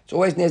 It's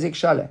always Nezik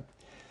Shalem.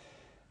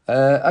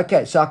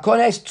 Okay, so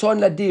Akones Tzon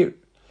Ladir.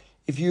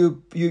 If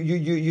you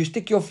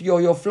stick your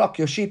flock,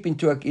 your sheep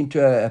into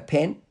a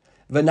pen,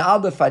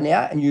 V'na'al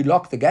b'fanea, and you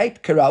lock the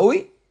gate,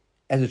 Karaui,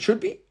 as it should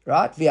be,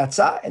 right?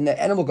 V'yatza, and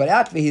the animal got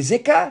out,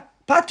 V'hizika,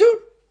 Patur.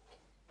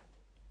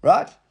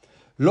 Right?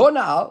 Lo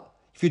na'al,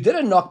 if you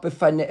didn't lock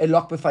b'fanea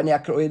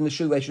in the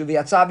shul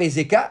v'yatza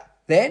v'hizika,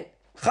 then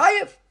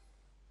chayev.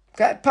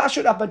 Okay,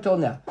 pashut up until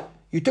now.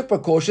 You took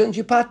precautions,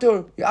 you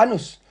patur, you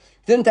anus.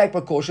 Didn't take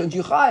precautions,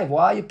 you chayiv.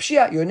 Why? You're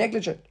pshia, you're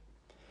negligent.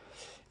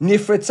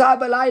 Nifritza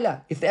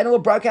b'layla, if the animal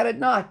broke out at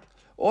night.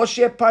 Or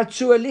she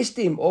partzua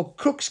listim, or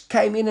crooks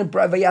came in and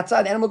vayatza,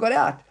 and the animal got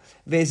out.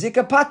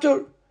 Ve'zika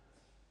patur,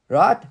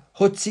 right?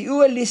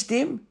 Hotziua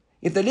listim,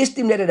 if the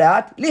listim let it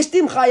out,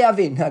 listim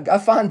chayavin, go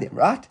find them,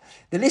 right?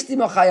 The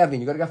listim are chayavin,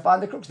 you got to go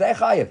find the crooks, they're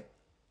chayav.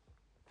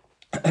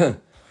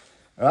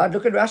 Right,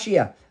 look at Rashi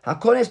here.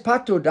 Hakones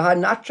patur daha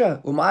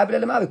natra umay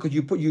b'lelemah, because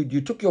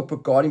you took your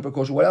guarding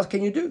precaution. What else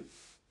can you do?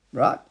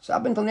 Right? So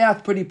up until now,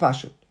 it's pretty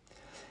pashut.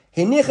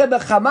 Hinicha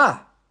b'chama.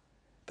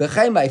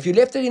 B'chama, if you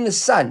left it in the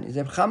sun, is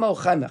it b'chama or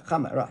chama?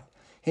 Chama, right.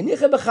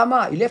 Hinicha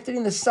b'chama, you left it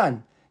in the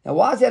sun. Now,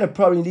 why is that a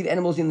problem? You leave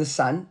animals in the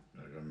sun?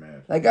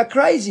 They go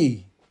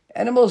crazy.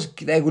 Animals,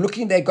 they're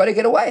looking, they've got to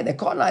get away. They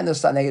can't lie in the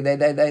sun.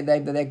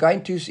 They're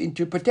going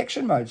into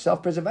protection mode,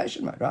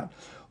 self-preservation mode, right?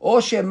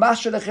 Or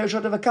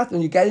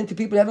when you get into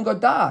people who haven't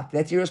got da'at,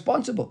 that's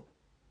irresponsible.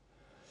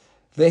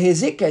 The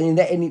hezika, and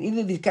in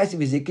either of these cases of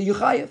hezika, you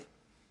chayev.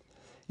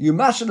 You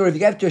mashal, or if you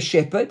gave it to a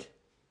shepherd,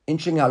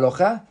 interesting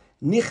halacha,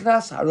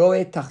 nichnas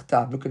haroe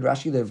tachtav. Look at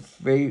Rashi, the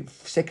very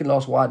second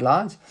last wide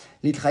lines.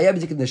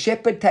 The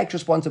shepherd takes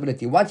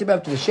responsibility. Once you give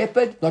it to the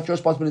shepherd, not your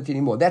responsibility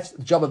anymore. That's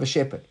the job of a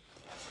shepherd.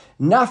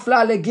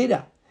 Nafla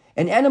legida.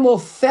 An animal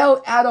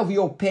fell out of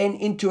your pen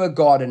into a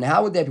garden.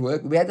 How would that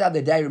work? We had the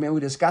other day, remember, we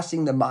were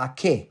discussing the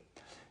ma'akeh.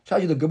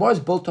 Shows you the Gemara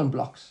is built on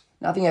blocks.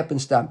 Nothing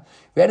happens to them.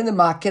 We had in the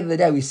ma'akeh the other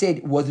day, we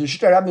said, was the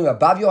Rishut Rabim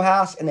above your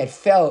house and that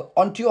fell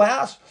onto your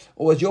house?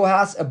 Or was your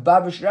house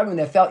above Rishut Rabim and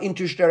that fell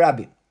into Rishut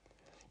Rabim?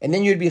 And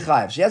then you'd be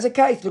chayav. So here's a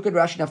case, look at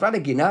Rashi, Nafla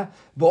legina,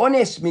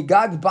 ba'ones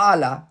migag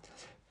ba'ala,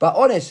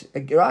 ba'ones,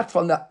 right,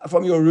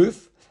 from your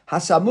roof,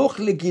 hasamuch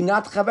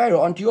leginat chaveru,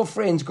 onto your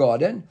friend's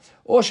garden,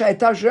 or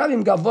shaytav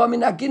shravim gavor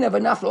min hagina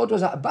v'nafla, it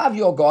was above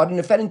your garden,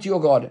 it fell into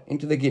your garden,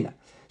 into the gina.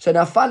 So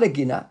nafal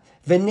legina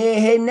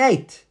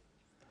v'nehenet,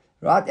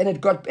 right?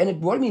 And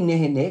what do you mean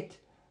nehenet?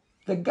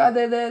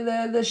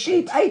 The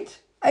sheep ate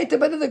a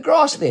bit of the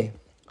grass there.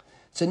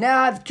 So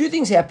now two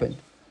things happened.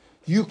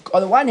 You,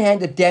 on the one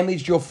hand, it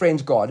damaged your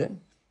friend's garden.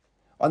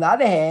 On the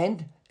other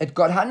hand, it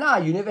got hana.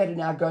 You never had to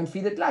now go and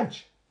feed it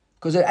lunch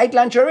because it ate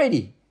lunch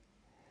already.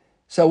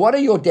 So what are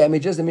your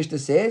damages? The Mishnah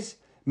says,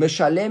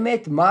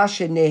 Meshalemet ma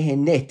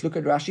shenehenet. Look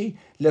at Rashi.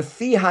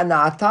 Lefi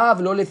hana'ata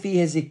v'lo lefi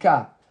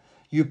hezika.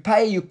 You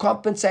pay, you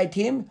compensate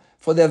him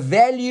for the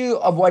value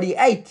of what he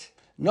ate,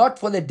 not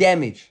for the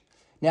damage.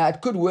 Now,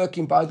 it could work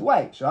in both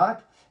ways, right?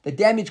 The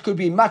damage could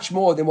be much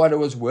more than what it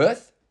was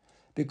worth,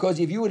 because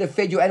if you would have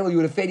fed your animal, you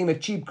would have fed him a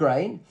cheap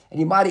grain, and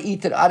he might have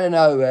eaten, I don't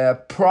know,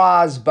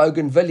 prize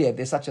bougainvillea, if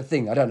there's such a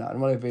thing. I don't know. I'm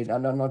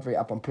not very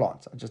up on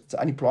plants. It's the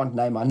only plant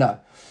name I know,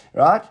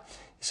 right?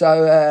 So,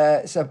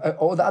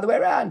 or the other way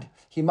around.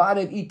 He might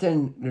have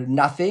eaten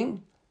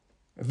nothing,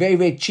 very,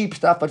 very cheap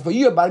stuff, but for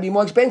you, it might be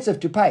more expensive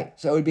to pay.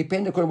 So it would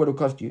depend according to what it would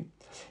cost you.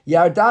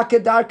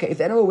 Yardaka darka, if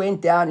the animal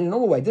went down in a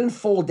normal way, it didn't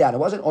fall down, it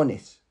wasn't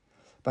honest.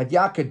 But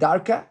yarka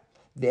darka,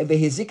 the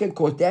hezika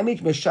caused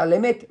damage,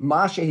 meshalemet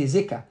masha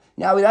hezika.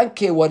 Now we don't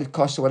care what it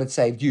cost or what it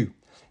saved you.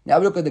 Now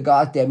we look at the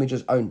guy's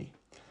damages only.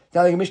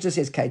 Now the Mishnah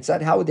says,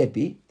 Keitzad, how would that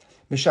be?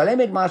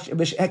 Meshalemet masha,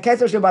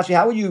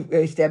 how would you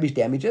establish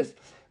damages?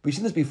 We've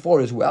seen this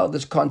before as well,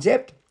 this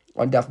concept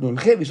on Daf Nun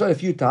Chet, we saw it a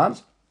few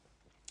times.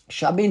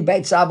 Shamin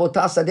beit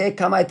sabota sadeh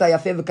kama eta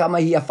yafeh v'kama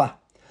hi yafa.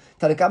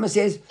 Tanakama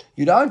says,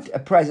 you don't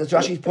appraise, that's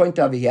Rashi's point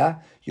over here,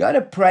 you don't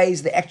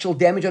appraise the actual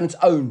damage on its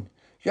own.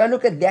 You don't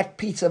look at that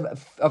piece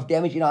of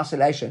damage in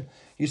isolation.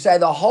 You say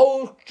the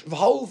whole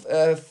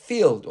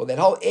field or that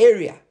whole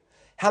area,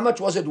 how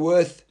much was it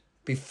worth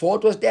before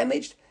it was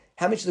damaged?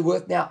 How much is it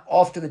worth now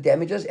after the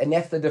damages? And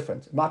that's the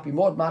difference. It might be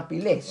more, it might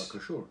be less.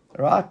 Like a shore.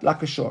 Right?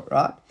 Like a shore,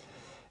 right?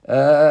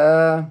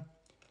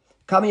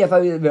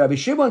 Rabbi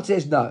Shimon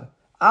says no.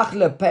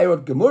 Achle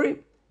peirot gemurim.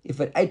 If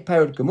it ate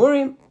peirot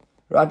gemurim,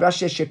 right? Rashi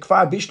says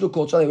shekfar bishlu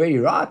kol, so they're already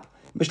ripe.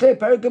 Mishlei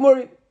peirot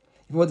gemurim.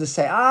 If it was a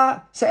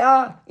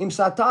se'ah, im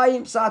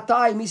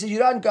satayim. He says you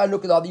don't go and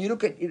look at the other. You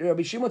look at,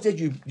 Rabbi Shimon says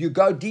you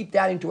go deep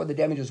down into what the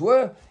damages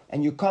were,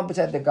 and you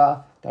compensate the guy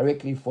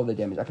directly for the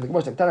damage. Okay, the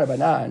Gemara says, by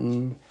now,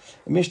 and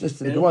the Mishnah,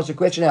 the Gemara asks a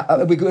question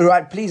now. We go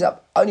right, please,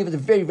 up. Only if it's a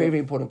very, very, very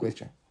important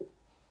question.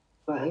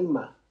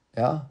 Bahima.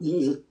 Yeah.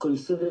 Is it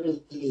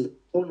considered? Is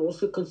corn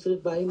also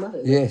considered bahima?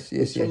 Yes.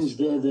 Change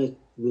the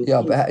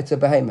Yeah, it's a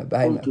behema.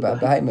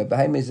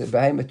 Behema is a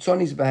behema.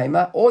 Tzon is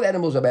behema. All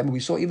animals are behema. We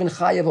saw even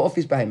chayav off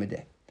is behema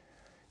there.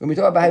 When we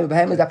talk about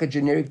behema is like a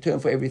generic term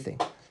for everything.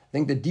 I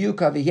think the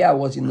diuk over here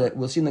was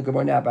we'll see in the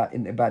Gemara now about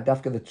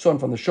dafka the tzon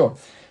from the shore.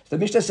 So the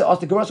Mishnah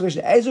asked the Gemara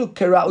question: Ezu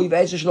kera'ui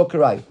ve'ezu shelo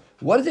kera'ui.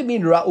 What does it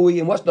mean ra'ui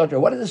and what's not ra'ui?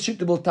 What is a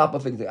suitable type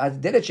of thing? If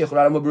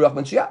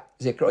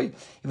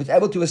it's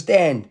able to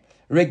withstand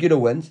regular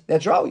winds,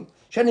 that's ra'ui.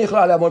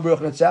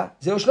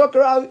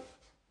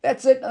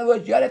 That's it. In other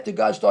words, you don't have to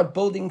go and start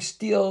building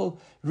steel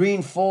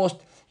reinforced.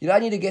 You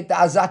don't need to get the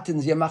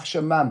azatins, yamach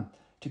shamam,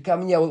 to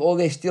come in here with all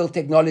their steel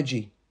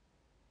technology.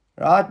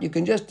 Right? You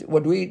can just,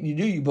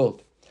 you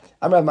build.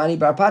 So the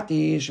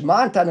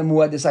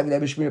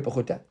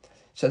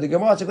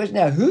Gemara asks a question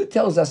now, who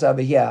tells us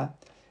over here,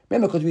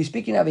 Remember, because we're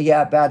speaking over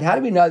here about how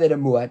do we know that a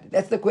muad?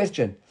 That's the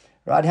question,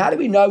 right? How do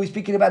we know we're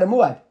speaking about a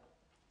muad?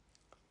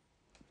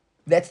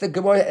 That's the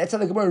Gemara. That's how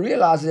the Gemara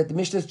realizes that the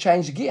Mishnah's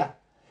changed gear,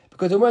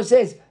 because the Gemara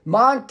says,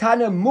 "Man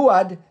tana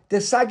muad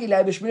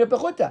desagilei b'shmira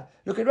pechuta."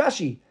 Look at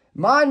Rashi.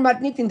 Man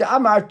matnitin de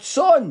amar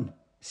tzon.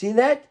 See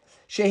that?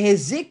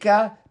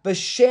 Shehezika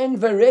b'shen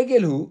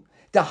v'regelhu.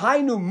 The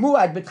hainu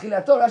muad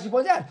betchilato. Rashi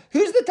points out.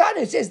 Who's the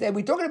Tana who says that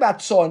we're talking about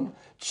tzon?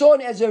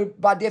 Tzon,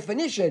 by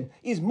definition,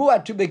 is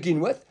muad to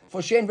begin with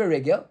for shen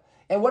v'regel.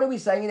 And what are we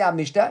saying in our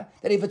Mishnah?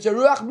 That if it's a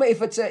ruach,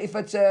 if it's a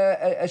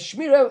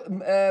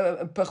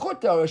shmira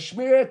pechuta or a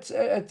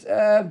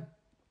shmira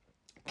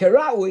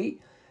karawi,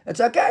 it's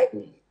okay.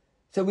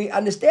 So we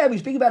understand, we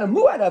speak about a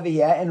muad over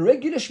here, and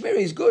regular shmira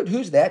is good.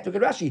 Who's that? Look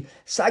at Rashi.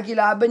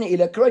 Sagila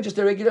b'ne'ila karoi, just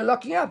a regular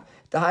locking up.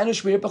 The hainu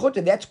shmira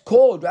pechuta, that's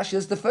called, Rashi,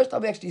 this is the first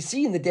time we actually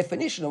see in the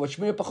definition of what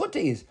shmira pechuta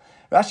is.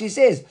 Rashi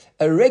says,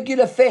 a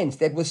regular fence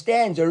that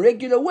withstands a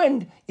regular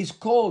wind is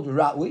called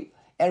ra'ui,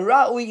 and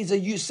ra'ui is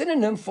a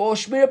synonym for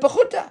shmira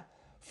pechuta,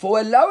 for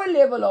a lower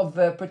level of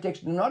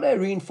protection, not a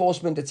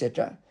reinforcement,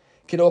 etc.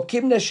 We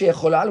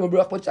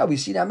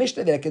see in our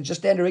Mishnah that it can just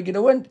stand a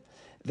regular wind.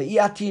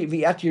 If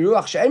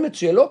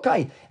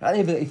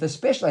a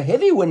special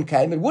heavy wind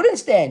came, it wouldn't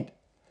stand.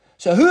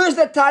 So who is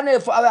the Tana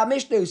for our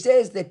Mishnah who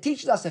says, that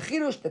teaches us a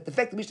chirush, that the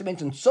fact the Mishnah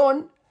mentions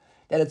son,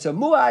 that it's a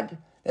muad,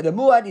 that a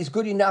muad is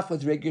good enough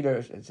with regular,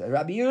 it's a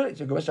Rabbi Yuri,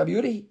 it's a Rabbi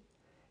Yuri.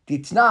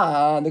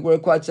 Titna, the Gemara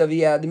quotes over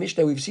here, the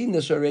Mishnah, we've seen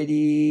this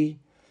already,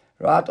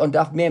 right, on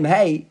Daf Mem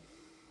Hey.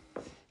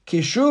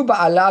 Kishu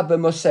ba'alav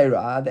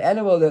b'mosera, the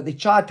animal, the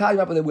child tied him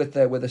up with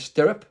a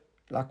stirrup,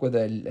 like with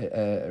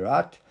a,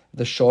 right,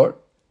 the shore.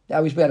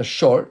 Now he's got a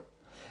shore.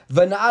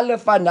 V'na'al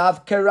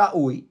lefanav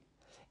kera'ui,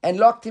 and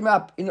locked him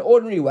up in an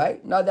ordinary way,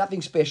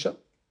 nothing special.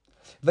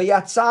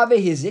 V'yatza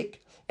v'hizik,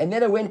 and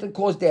then it went and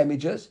caused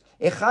damages.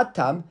 Echad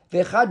tam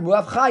v'echad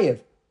muav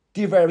chayev.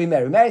 Divrei Rabbi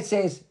Meir. Meir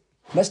says,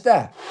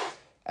 Mister,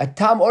 a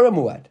tam or a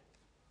muad,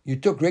 you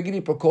took regular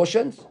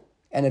precautions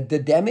and it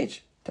did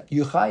damage,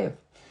 you chayev.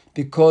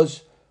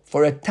 Because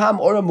for a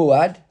tam or a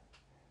muad,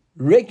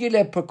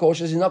 regular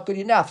precautions is not good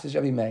enough, says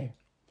Rabbi Meir.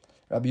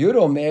 Rabbi Yehuda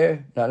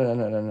Omer,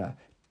 no.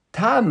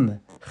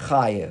 Tam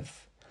chayev.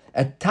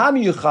 A tam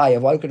you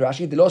chayev. Why look at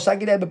Rashi? The law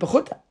sagilei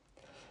bepechuta.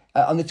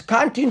 And it's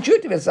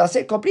counterintuitive, as I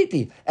said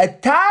completely. A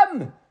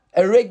tam,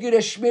 a regular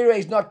shmira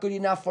is not good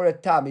enough for a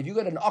tam. If you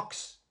got an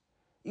ox,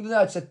 even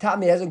though it's a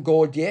tam, it hasn't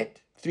gored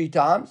yet 3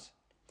 times,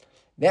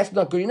 that's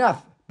not good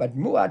enough. But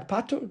muad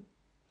patur.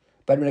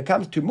 But when it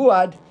comes to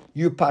muad,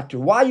 you patur.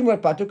 Why you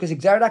muad patur? Because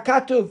exarat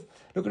katuv.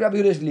 Look at Rabbi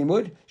Yehuda's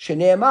limud.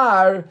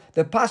 Sheneemar,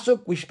 the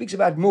pasuk which speaks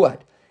about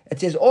muad. It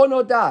says, "Oh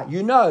no da,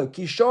 you know,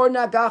 kishor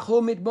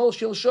nagachu mitmol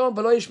shilshon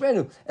v'lo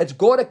yishmerenu." It's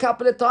gored a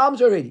couple of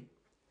times already.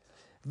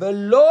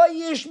 V'lo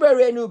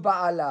yishmerenu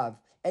ba'alav,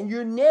 and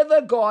you never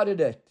guarded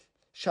it.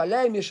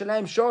 Shalem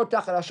yishalem shor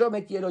tachar ashor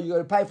met yelo. You got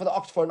to pay for the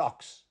ox for an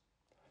ox,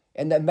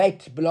 and the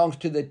mate belongs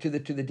to the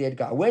dead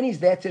guy. When is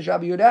that? Says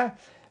Rabbi Yehuda,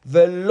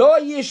 "V'lo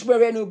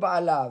yishmerenu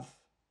ba'alav."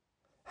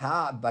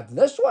 But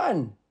this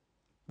one,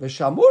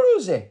 v'shamuru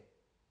zeh.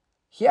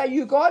 Here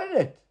you guarded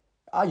it.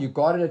 You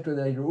guarded it with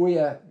a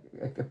ruya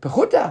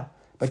pechuta,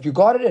 but you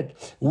guarded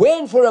it.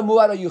 When for a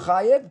muad or you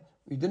chayev,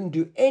 you didn't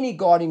do any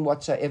guarding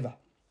whatsoever.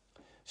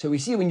 So we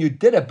see when you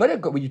did a bit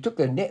of when you took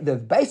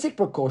the basic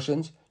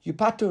precautions, you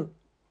patur,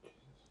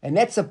 and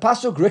that's a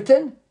pasuk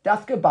written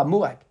dafka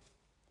b'muad.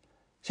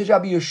 Says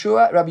Rabbi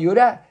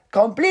Yehuda,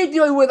 completely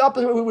with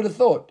opposite what we would have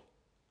thought.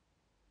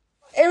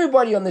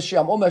 Everybody on the shir,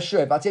 I'm almost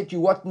sure, if I said to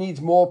you what needs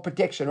more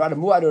protection, right, a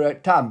muad or a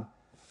tam,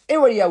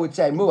 everybody I would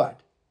say muad.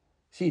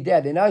 See,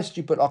 Dad, there are no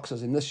stupid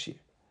oxes in this shir,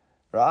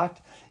 right?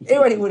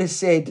 Everybody would have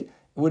said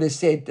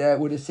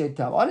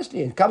tam.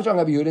 Honestly, it comes from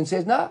Rabbi Yehuda and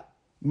says, no,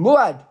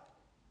 muad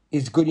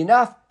is good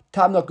enough,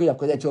 tam not good enough,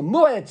 because that's what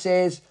muad it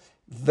says.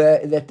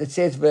 That it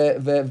says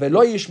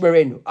v'lo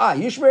yishmerenu.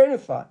 Yishmerenu,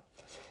 fine.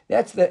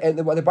 That's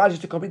the bride is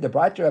to complete the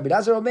bride to Rabbi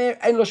Lazar Omer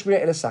and lo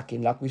shmira el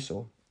sakin, like we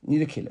saw. Need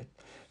to kill it.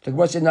 So the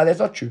Gemara said, no, that's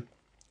not true.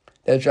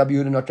 That's Rabbi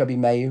Yehuda, not Rabbi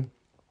Meir.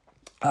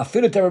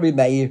 Afilu to Rabbi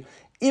Meir.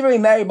 Even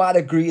Rabbi Meir might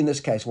agree in this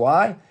case.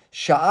 Why?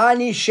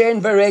 Sha'ani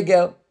shen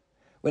v'regel.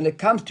 When it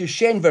comes to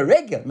shen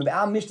v'regel, remember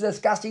our Mishnah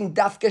discussing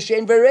dafka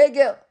shen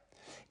v'regel.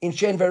 In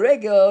shen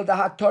v'regel, the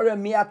haTorah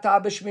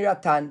mi'ata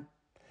b'shmiratan.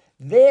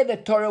 There the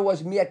Torah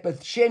was miat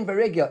with shen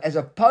v'regel as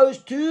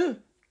opposed to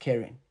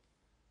keren.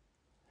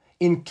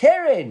 In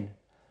keren,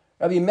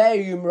 Rabbi Meir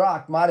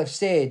Yumrak might have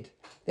said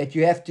that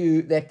you have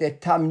to,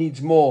 that tam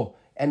needs more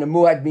and the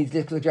muad needs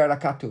less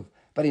katuv.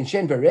 But in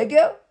shen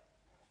v'regel,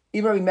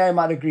 even Rabbi Meir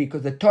might agree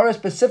because the Torah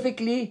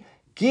specifically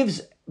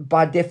gives,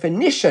 by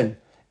definition,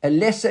 a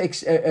lesser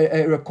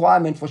a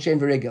requirement for shen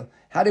v'regel.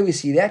 How do we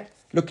see that?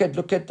 Look at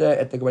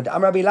the Gemara.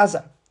 Am Rabbi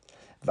Lazar,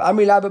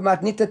 v'amri la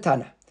b'matnita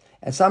tana,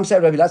 and some say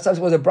Rabbi Lazar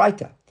was a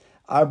brighter.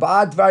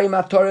 Arba'at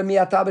dvarim Torah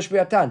mi'ata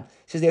b'shmiratan.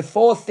 Says there are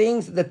 4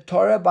 things that the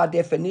Torah, by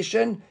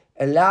definition,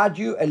 allowed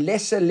you a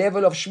lesser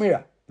level of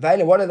shmira.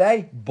 What are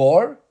they?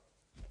 Bor.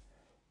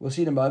 We'll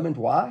see in a moment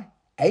why.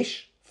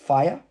 Aish,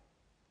 fire.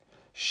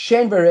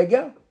 Shen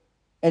v'regel,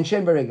 and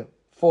Shen Beregel.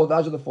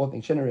 Those are the four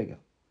things, Shen and Regel.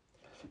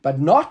 But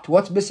not,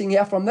 what's missing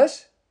here from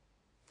this?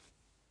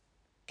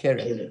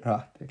 Keren.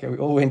 Right. Okay, we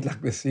all went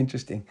like this.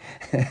 Interesting.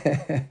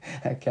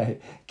 Okay.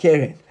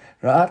 Keren.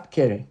 Right?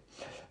 Keren.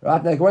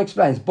 Right, now Gemara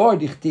explains.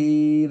 When it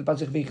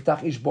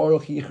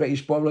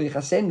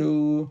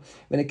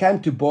came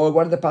to bor,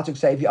 what did the pasuk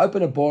say? If you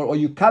open a bor or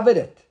you covered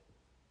it,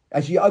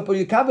 as you open,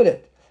 you covered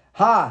it.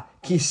 Ha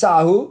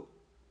kisahu.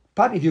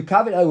 But if you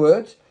covered, in other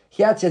words,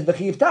 here it says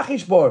v'chiyiftach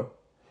ishbor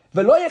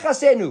v'lo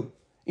yechasenu.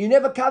 You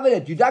never covered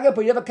it. You dug it,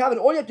 but you never covered it.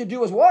 All you have to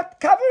do is what?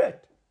 Cover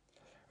it.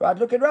 Right?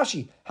 Look at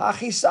Rashi. Ha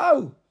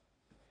chisahu.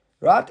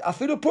 Right?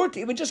 Afilu put,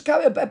 even just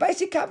cover a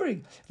basic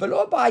covering. You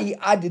never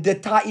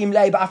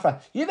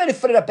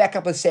fill it back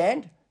up with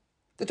sand.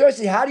 The Torah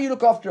says, how do you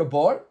look after a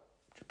bor?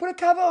 Put a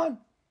cover on.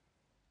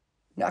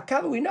 Now,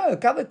 cover, we know, a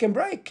cover can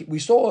break. We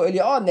saw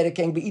earlier on that it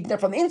can be eaten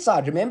from the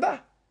inside,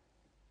 remember?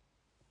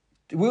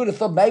 We would have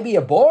thought maybe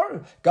a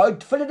bor, go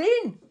fill it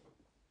in.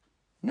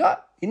 No,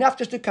 enough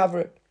just to cover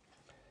it.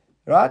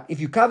 Right?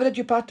 If you cover it,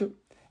 you patu.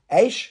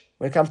 Eish,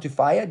 when it comes to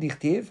fire,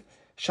 dichtiv,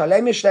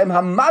 shalem yishlem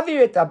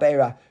hamavir et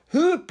abera.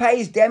 Who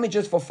pays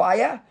damages for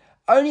fire?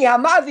 Only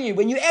Hamavir,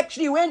 when you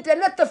actually went and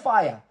lit the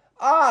fire.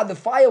 The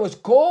fire was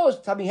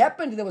caused, something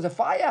happened, and there was a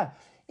fire,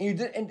 and you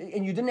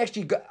didn't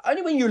actually go.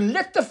 Only when you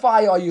lit the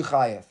fire are you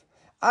chayev.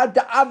 Ad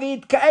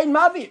Avid Kain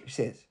Mavir,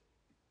 says.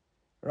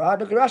 Right?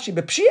 Look at Rashi,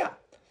 Bepshia.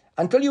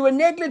 Until you were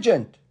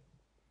negligent.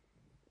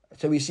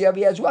 So we see over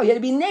here as well. You had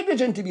to be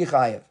negligent to be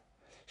chayev.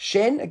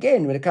 Shen,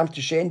 again, when it comes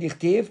to Shen,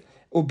 dichtiv,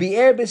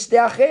 ubi'er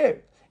b'steacher.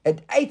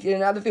 It ate in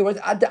another thing.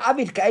 Ad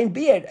Avid Kain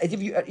beard. As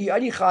if you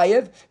only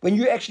chayev when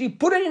you actually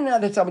put it in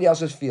somebody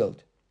else's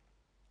field.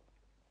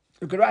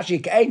 Look at Rashi.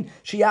 Kain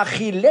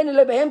sheyachilen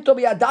lebehem to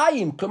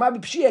biyadayim. Klomar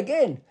b'pshi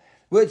again.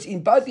 Words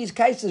in both these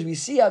cases we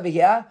see over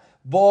here.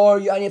 Bor,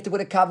 you only have to put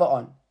a cover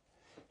on.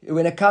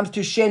 When it comes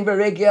to Shen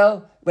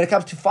Beregel, when it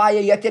comes to fire,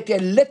 you have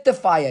to lit the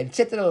fire and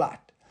set it alight.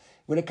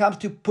 When it comes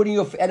to putting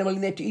your animal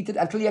in there to eat it,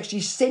 until you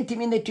actually sent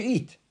him in there to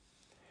eat.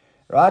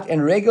 Right?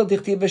 And Regel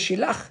dichtiv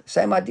v'shilach,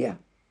 same idea.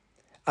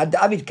 Ad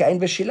David Kain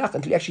v'shilach,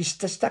 until you actually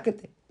stuck it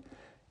there.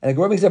 And the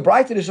Gemara brings a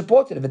brighter to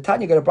support it. The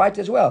Tanya got a brighter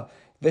as well.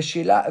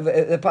 V'shilach,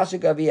 the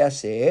pasuk over here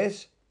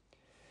says,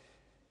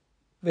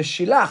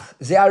 v'shilach,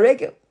 ze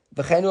ha-regel.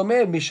 V'chein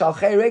omer,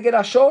 mishalchei regel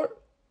ashor.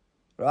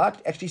 Right?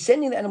 Actually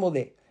sending the animal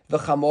there.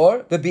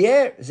 V'chamor,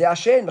 v'bi'er, ze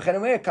ha-shen. V'chein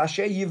omer,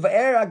 kasher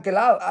yiv'er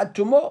ha-galal ad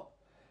tumo.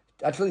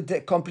 Until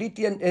it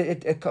completely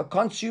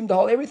consumed the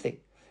whole everything.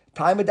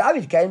 Time with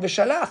David came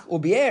v'shalach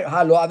ubier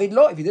ha lo avid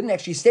lo. If you didn't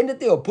actually send it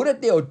there or put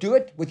it there or do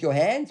it with your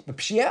hands,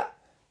 b'pshia,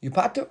 you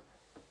patu.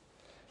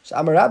 So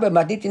Amar Rabbi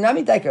Magniti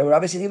Nami Taika.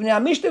 Rabbi says even in our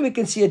Mishnah we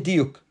can see a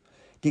diuk.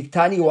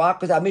 Diktani why?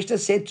 Because our Mishnah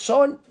said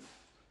tzon.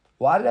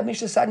 Why did our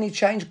Mishnah suddenly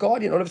change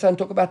guardian? All of a sudden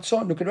talk about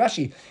tzon. Look at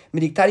Rashi.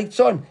 Midiktani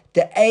tzon.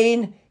 The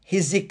ein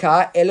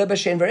hizika ela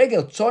b'shen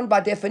v'regel. Tzon by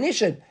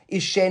definition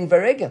is shen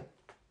v'regel,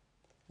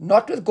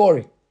 not with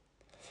goring.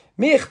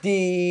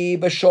 Michdi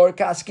b'shor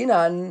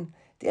kaskinan.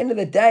 At the end of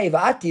the day,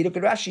 Va'ati, look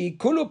at Rashi,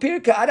 Kulu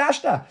Pirka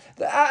Adashta.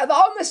 The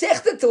whole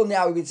Masechta till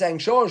now we've been saying,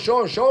 sure.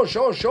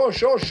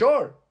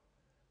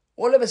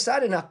 All of a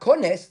sudden,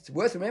 HaKones, it's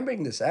worth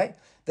remembering this,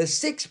 the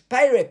sixth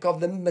parak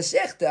of the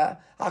Masechta,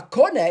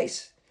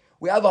 HaKones,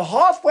 we're over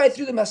halfway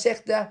through the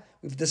Masechta,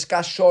 we've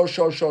discussed sure. I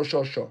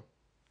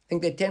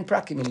think there are 10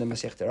 prakim in the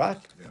Masechta, right?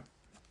 Yeah.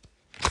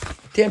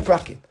 10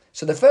 prakim.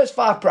 So the first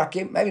 5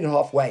 prakim, maybe not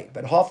halfway,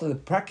 but half of the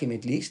prakim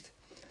at least,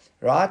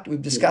 right? We've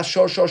discussed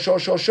sure.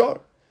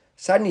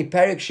 Suddenly,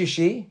 Parak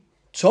Shishi,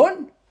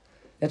 Tzon.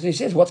 That's what he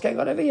says. What's going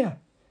on over here?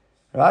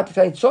 Right?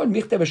 Tzon,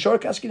 Michte b'shor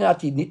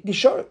kaskinati, nit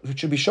shor. It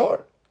should be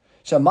shor.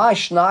 So, my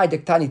shnai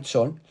dektani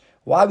Tzon.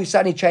 Why are we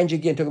suddenly changing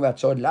again, talking about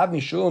Tzon? Lav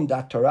mishum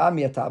da Torah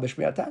miyata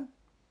b'shmiratan.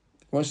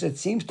 Once it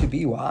seems to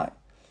be why?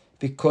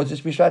 Because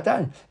it's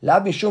b'shmiratan.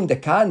 Lav mishum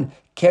dekan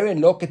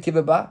keren lo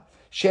ketiva ba.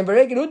 Shem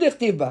v'regel hu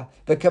dechtiv ba.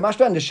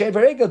 V'kamashtan the shem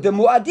v'regel de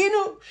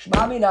muadinu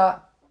shma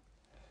mina.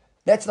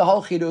 That's the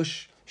whole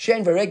chidush.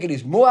 Shem v'regel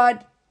is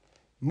muad.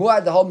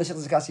 Muad, the whole Masechta is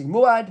discussing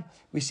Muad.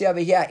 We see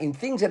over here, in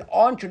things that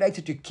aren't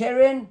related to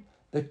Keren,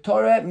 the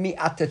Torah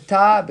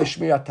mi'atata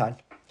b'shmiratan.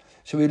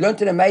 So we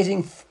learned an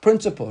amazing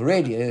principle,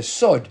 really, a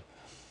sod,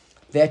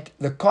 that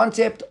the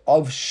concept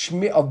of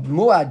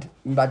Muad,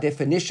 by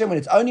definition, when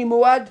it's only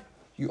Muad,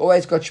 you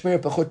always got Shmir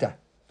Pechuta.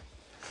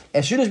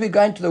 As soon as we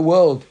go into the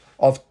world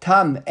of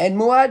Tam and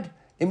Muad,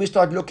 then we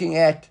start looking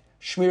at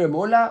Shmir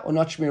Mula or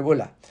not Shmir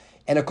Mula.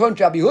 And according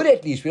to Rabbi Yehuda,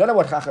 at least, we don't know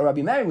what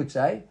Rabbi Meir would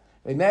say.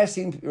 Rabbi Meir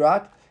seems,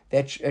 right,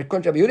 that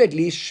according to Rabbi Yehuda, at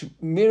least,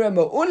 Shmira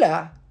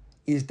Ma'ula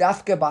is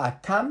dafka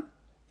ba'atam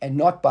and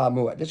not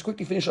ba'amuad. Let's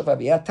quickly finish off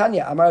over here.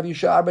 Tanya, Amar Rabbi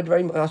Yeshua Arba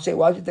Dvarim. I'll say,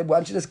 why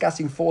aren't you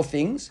discussing 4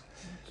 things?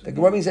 The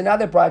Gemara means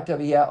another bright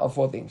over here of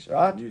 4 things,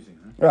 right? New thing,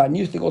 huh? Right,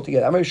 new thing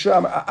altogether. Amar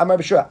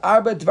Rabbi Yeshua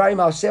Arba Dvarim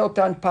al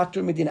Seotan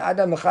Patru Midin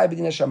Adam Mechai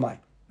B'din Hashamayim.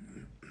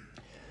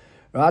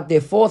 Right, there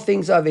are 4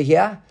 things over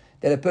here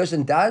that a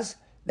person does.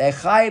 They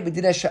chai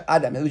B'din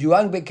Adam. You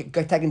won't be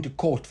taken to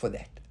court for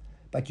that.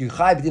 but you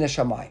chai b'din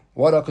hashamai.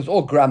 What? Because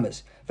all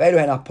grammars.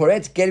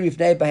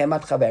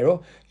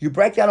 You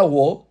break down a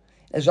wall.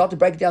 As you have to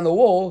break down the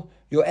wall,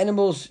 your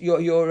animals, your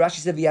Rashi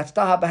said,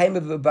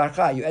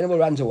 your animal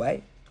runs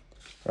away,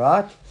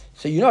 right?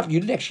 So you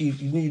didn't actually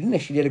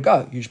let it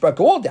go. You just broke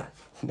a wall down,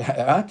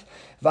 right?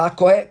 There's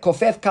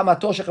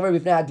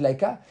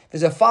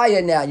a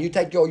fire now. You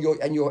take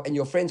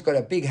your friend's got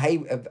a big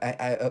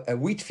a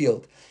wheat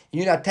field.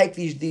 You now take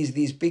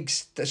these big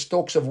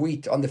stalks of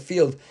wheat on the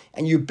field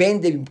and you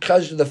bend them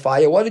closer to the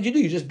fire. What did you do?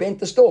 You just bent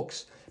the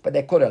stalks, but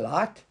they caught a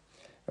light,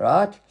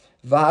 right?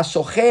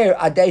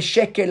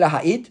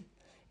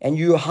 And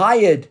you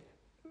hired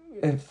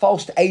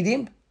false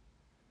aidim,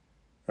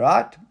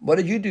 right? What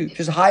did you do?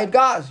 Just hired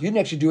guys. You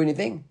didn't actually do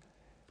anything.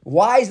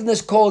 Why isn't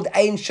this called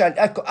Ein Shal?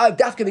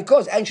 Dafka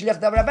because Ein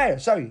Shliach Davar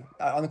Avera. Sorry,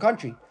 on the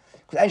contrary,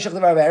 because Ein Shliach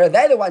Davar Avera,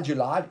 they're the ones who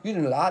lied. You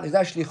didn't lie. There's no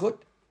shlichut.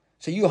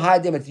 So you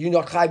hired them. You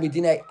not chayv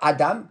midinei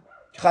Adam.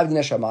 You chayv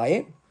midinei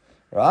Shamayim,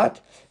 right?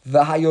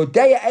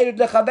 V'hayodeya ered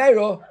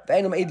lechavero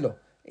ve'enum idlo.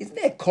 Isn't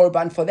there a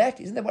korban for that?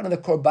 Isn't there one of the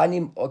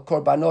korbanim or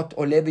korbanot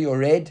or levi or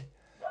red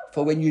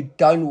for when you know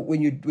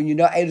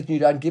ered and you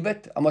don't give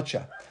it? I'm not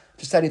sure.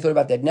 Just suddenly thought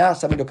about that now.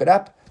 Somebody look it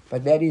up.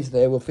 But that is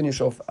there. We'll finish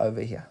off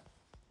over here.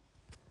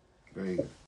 Very good.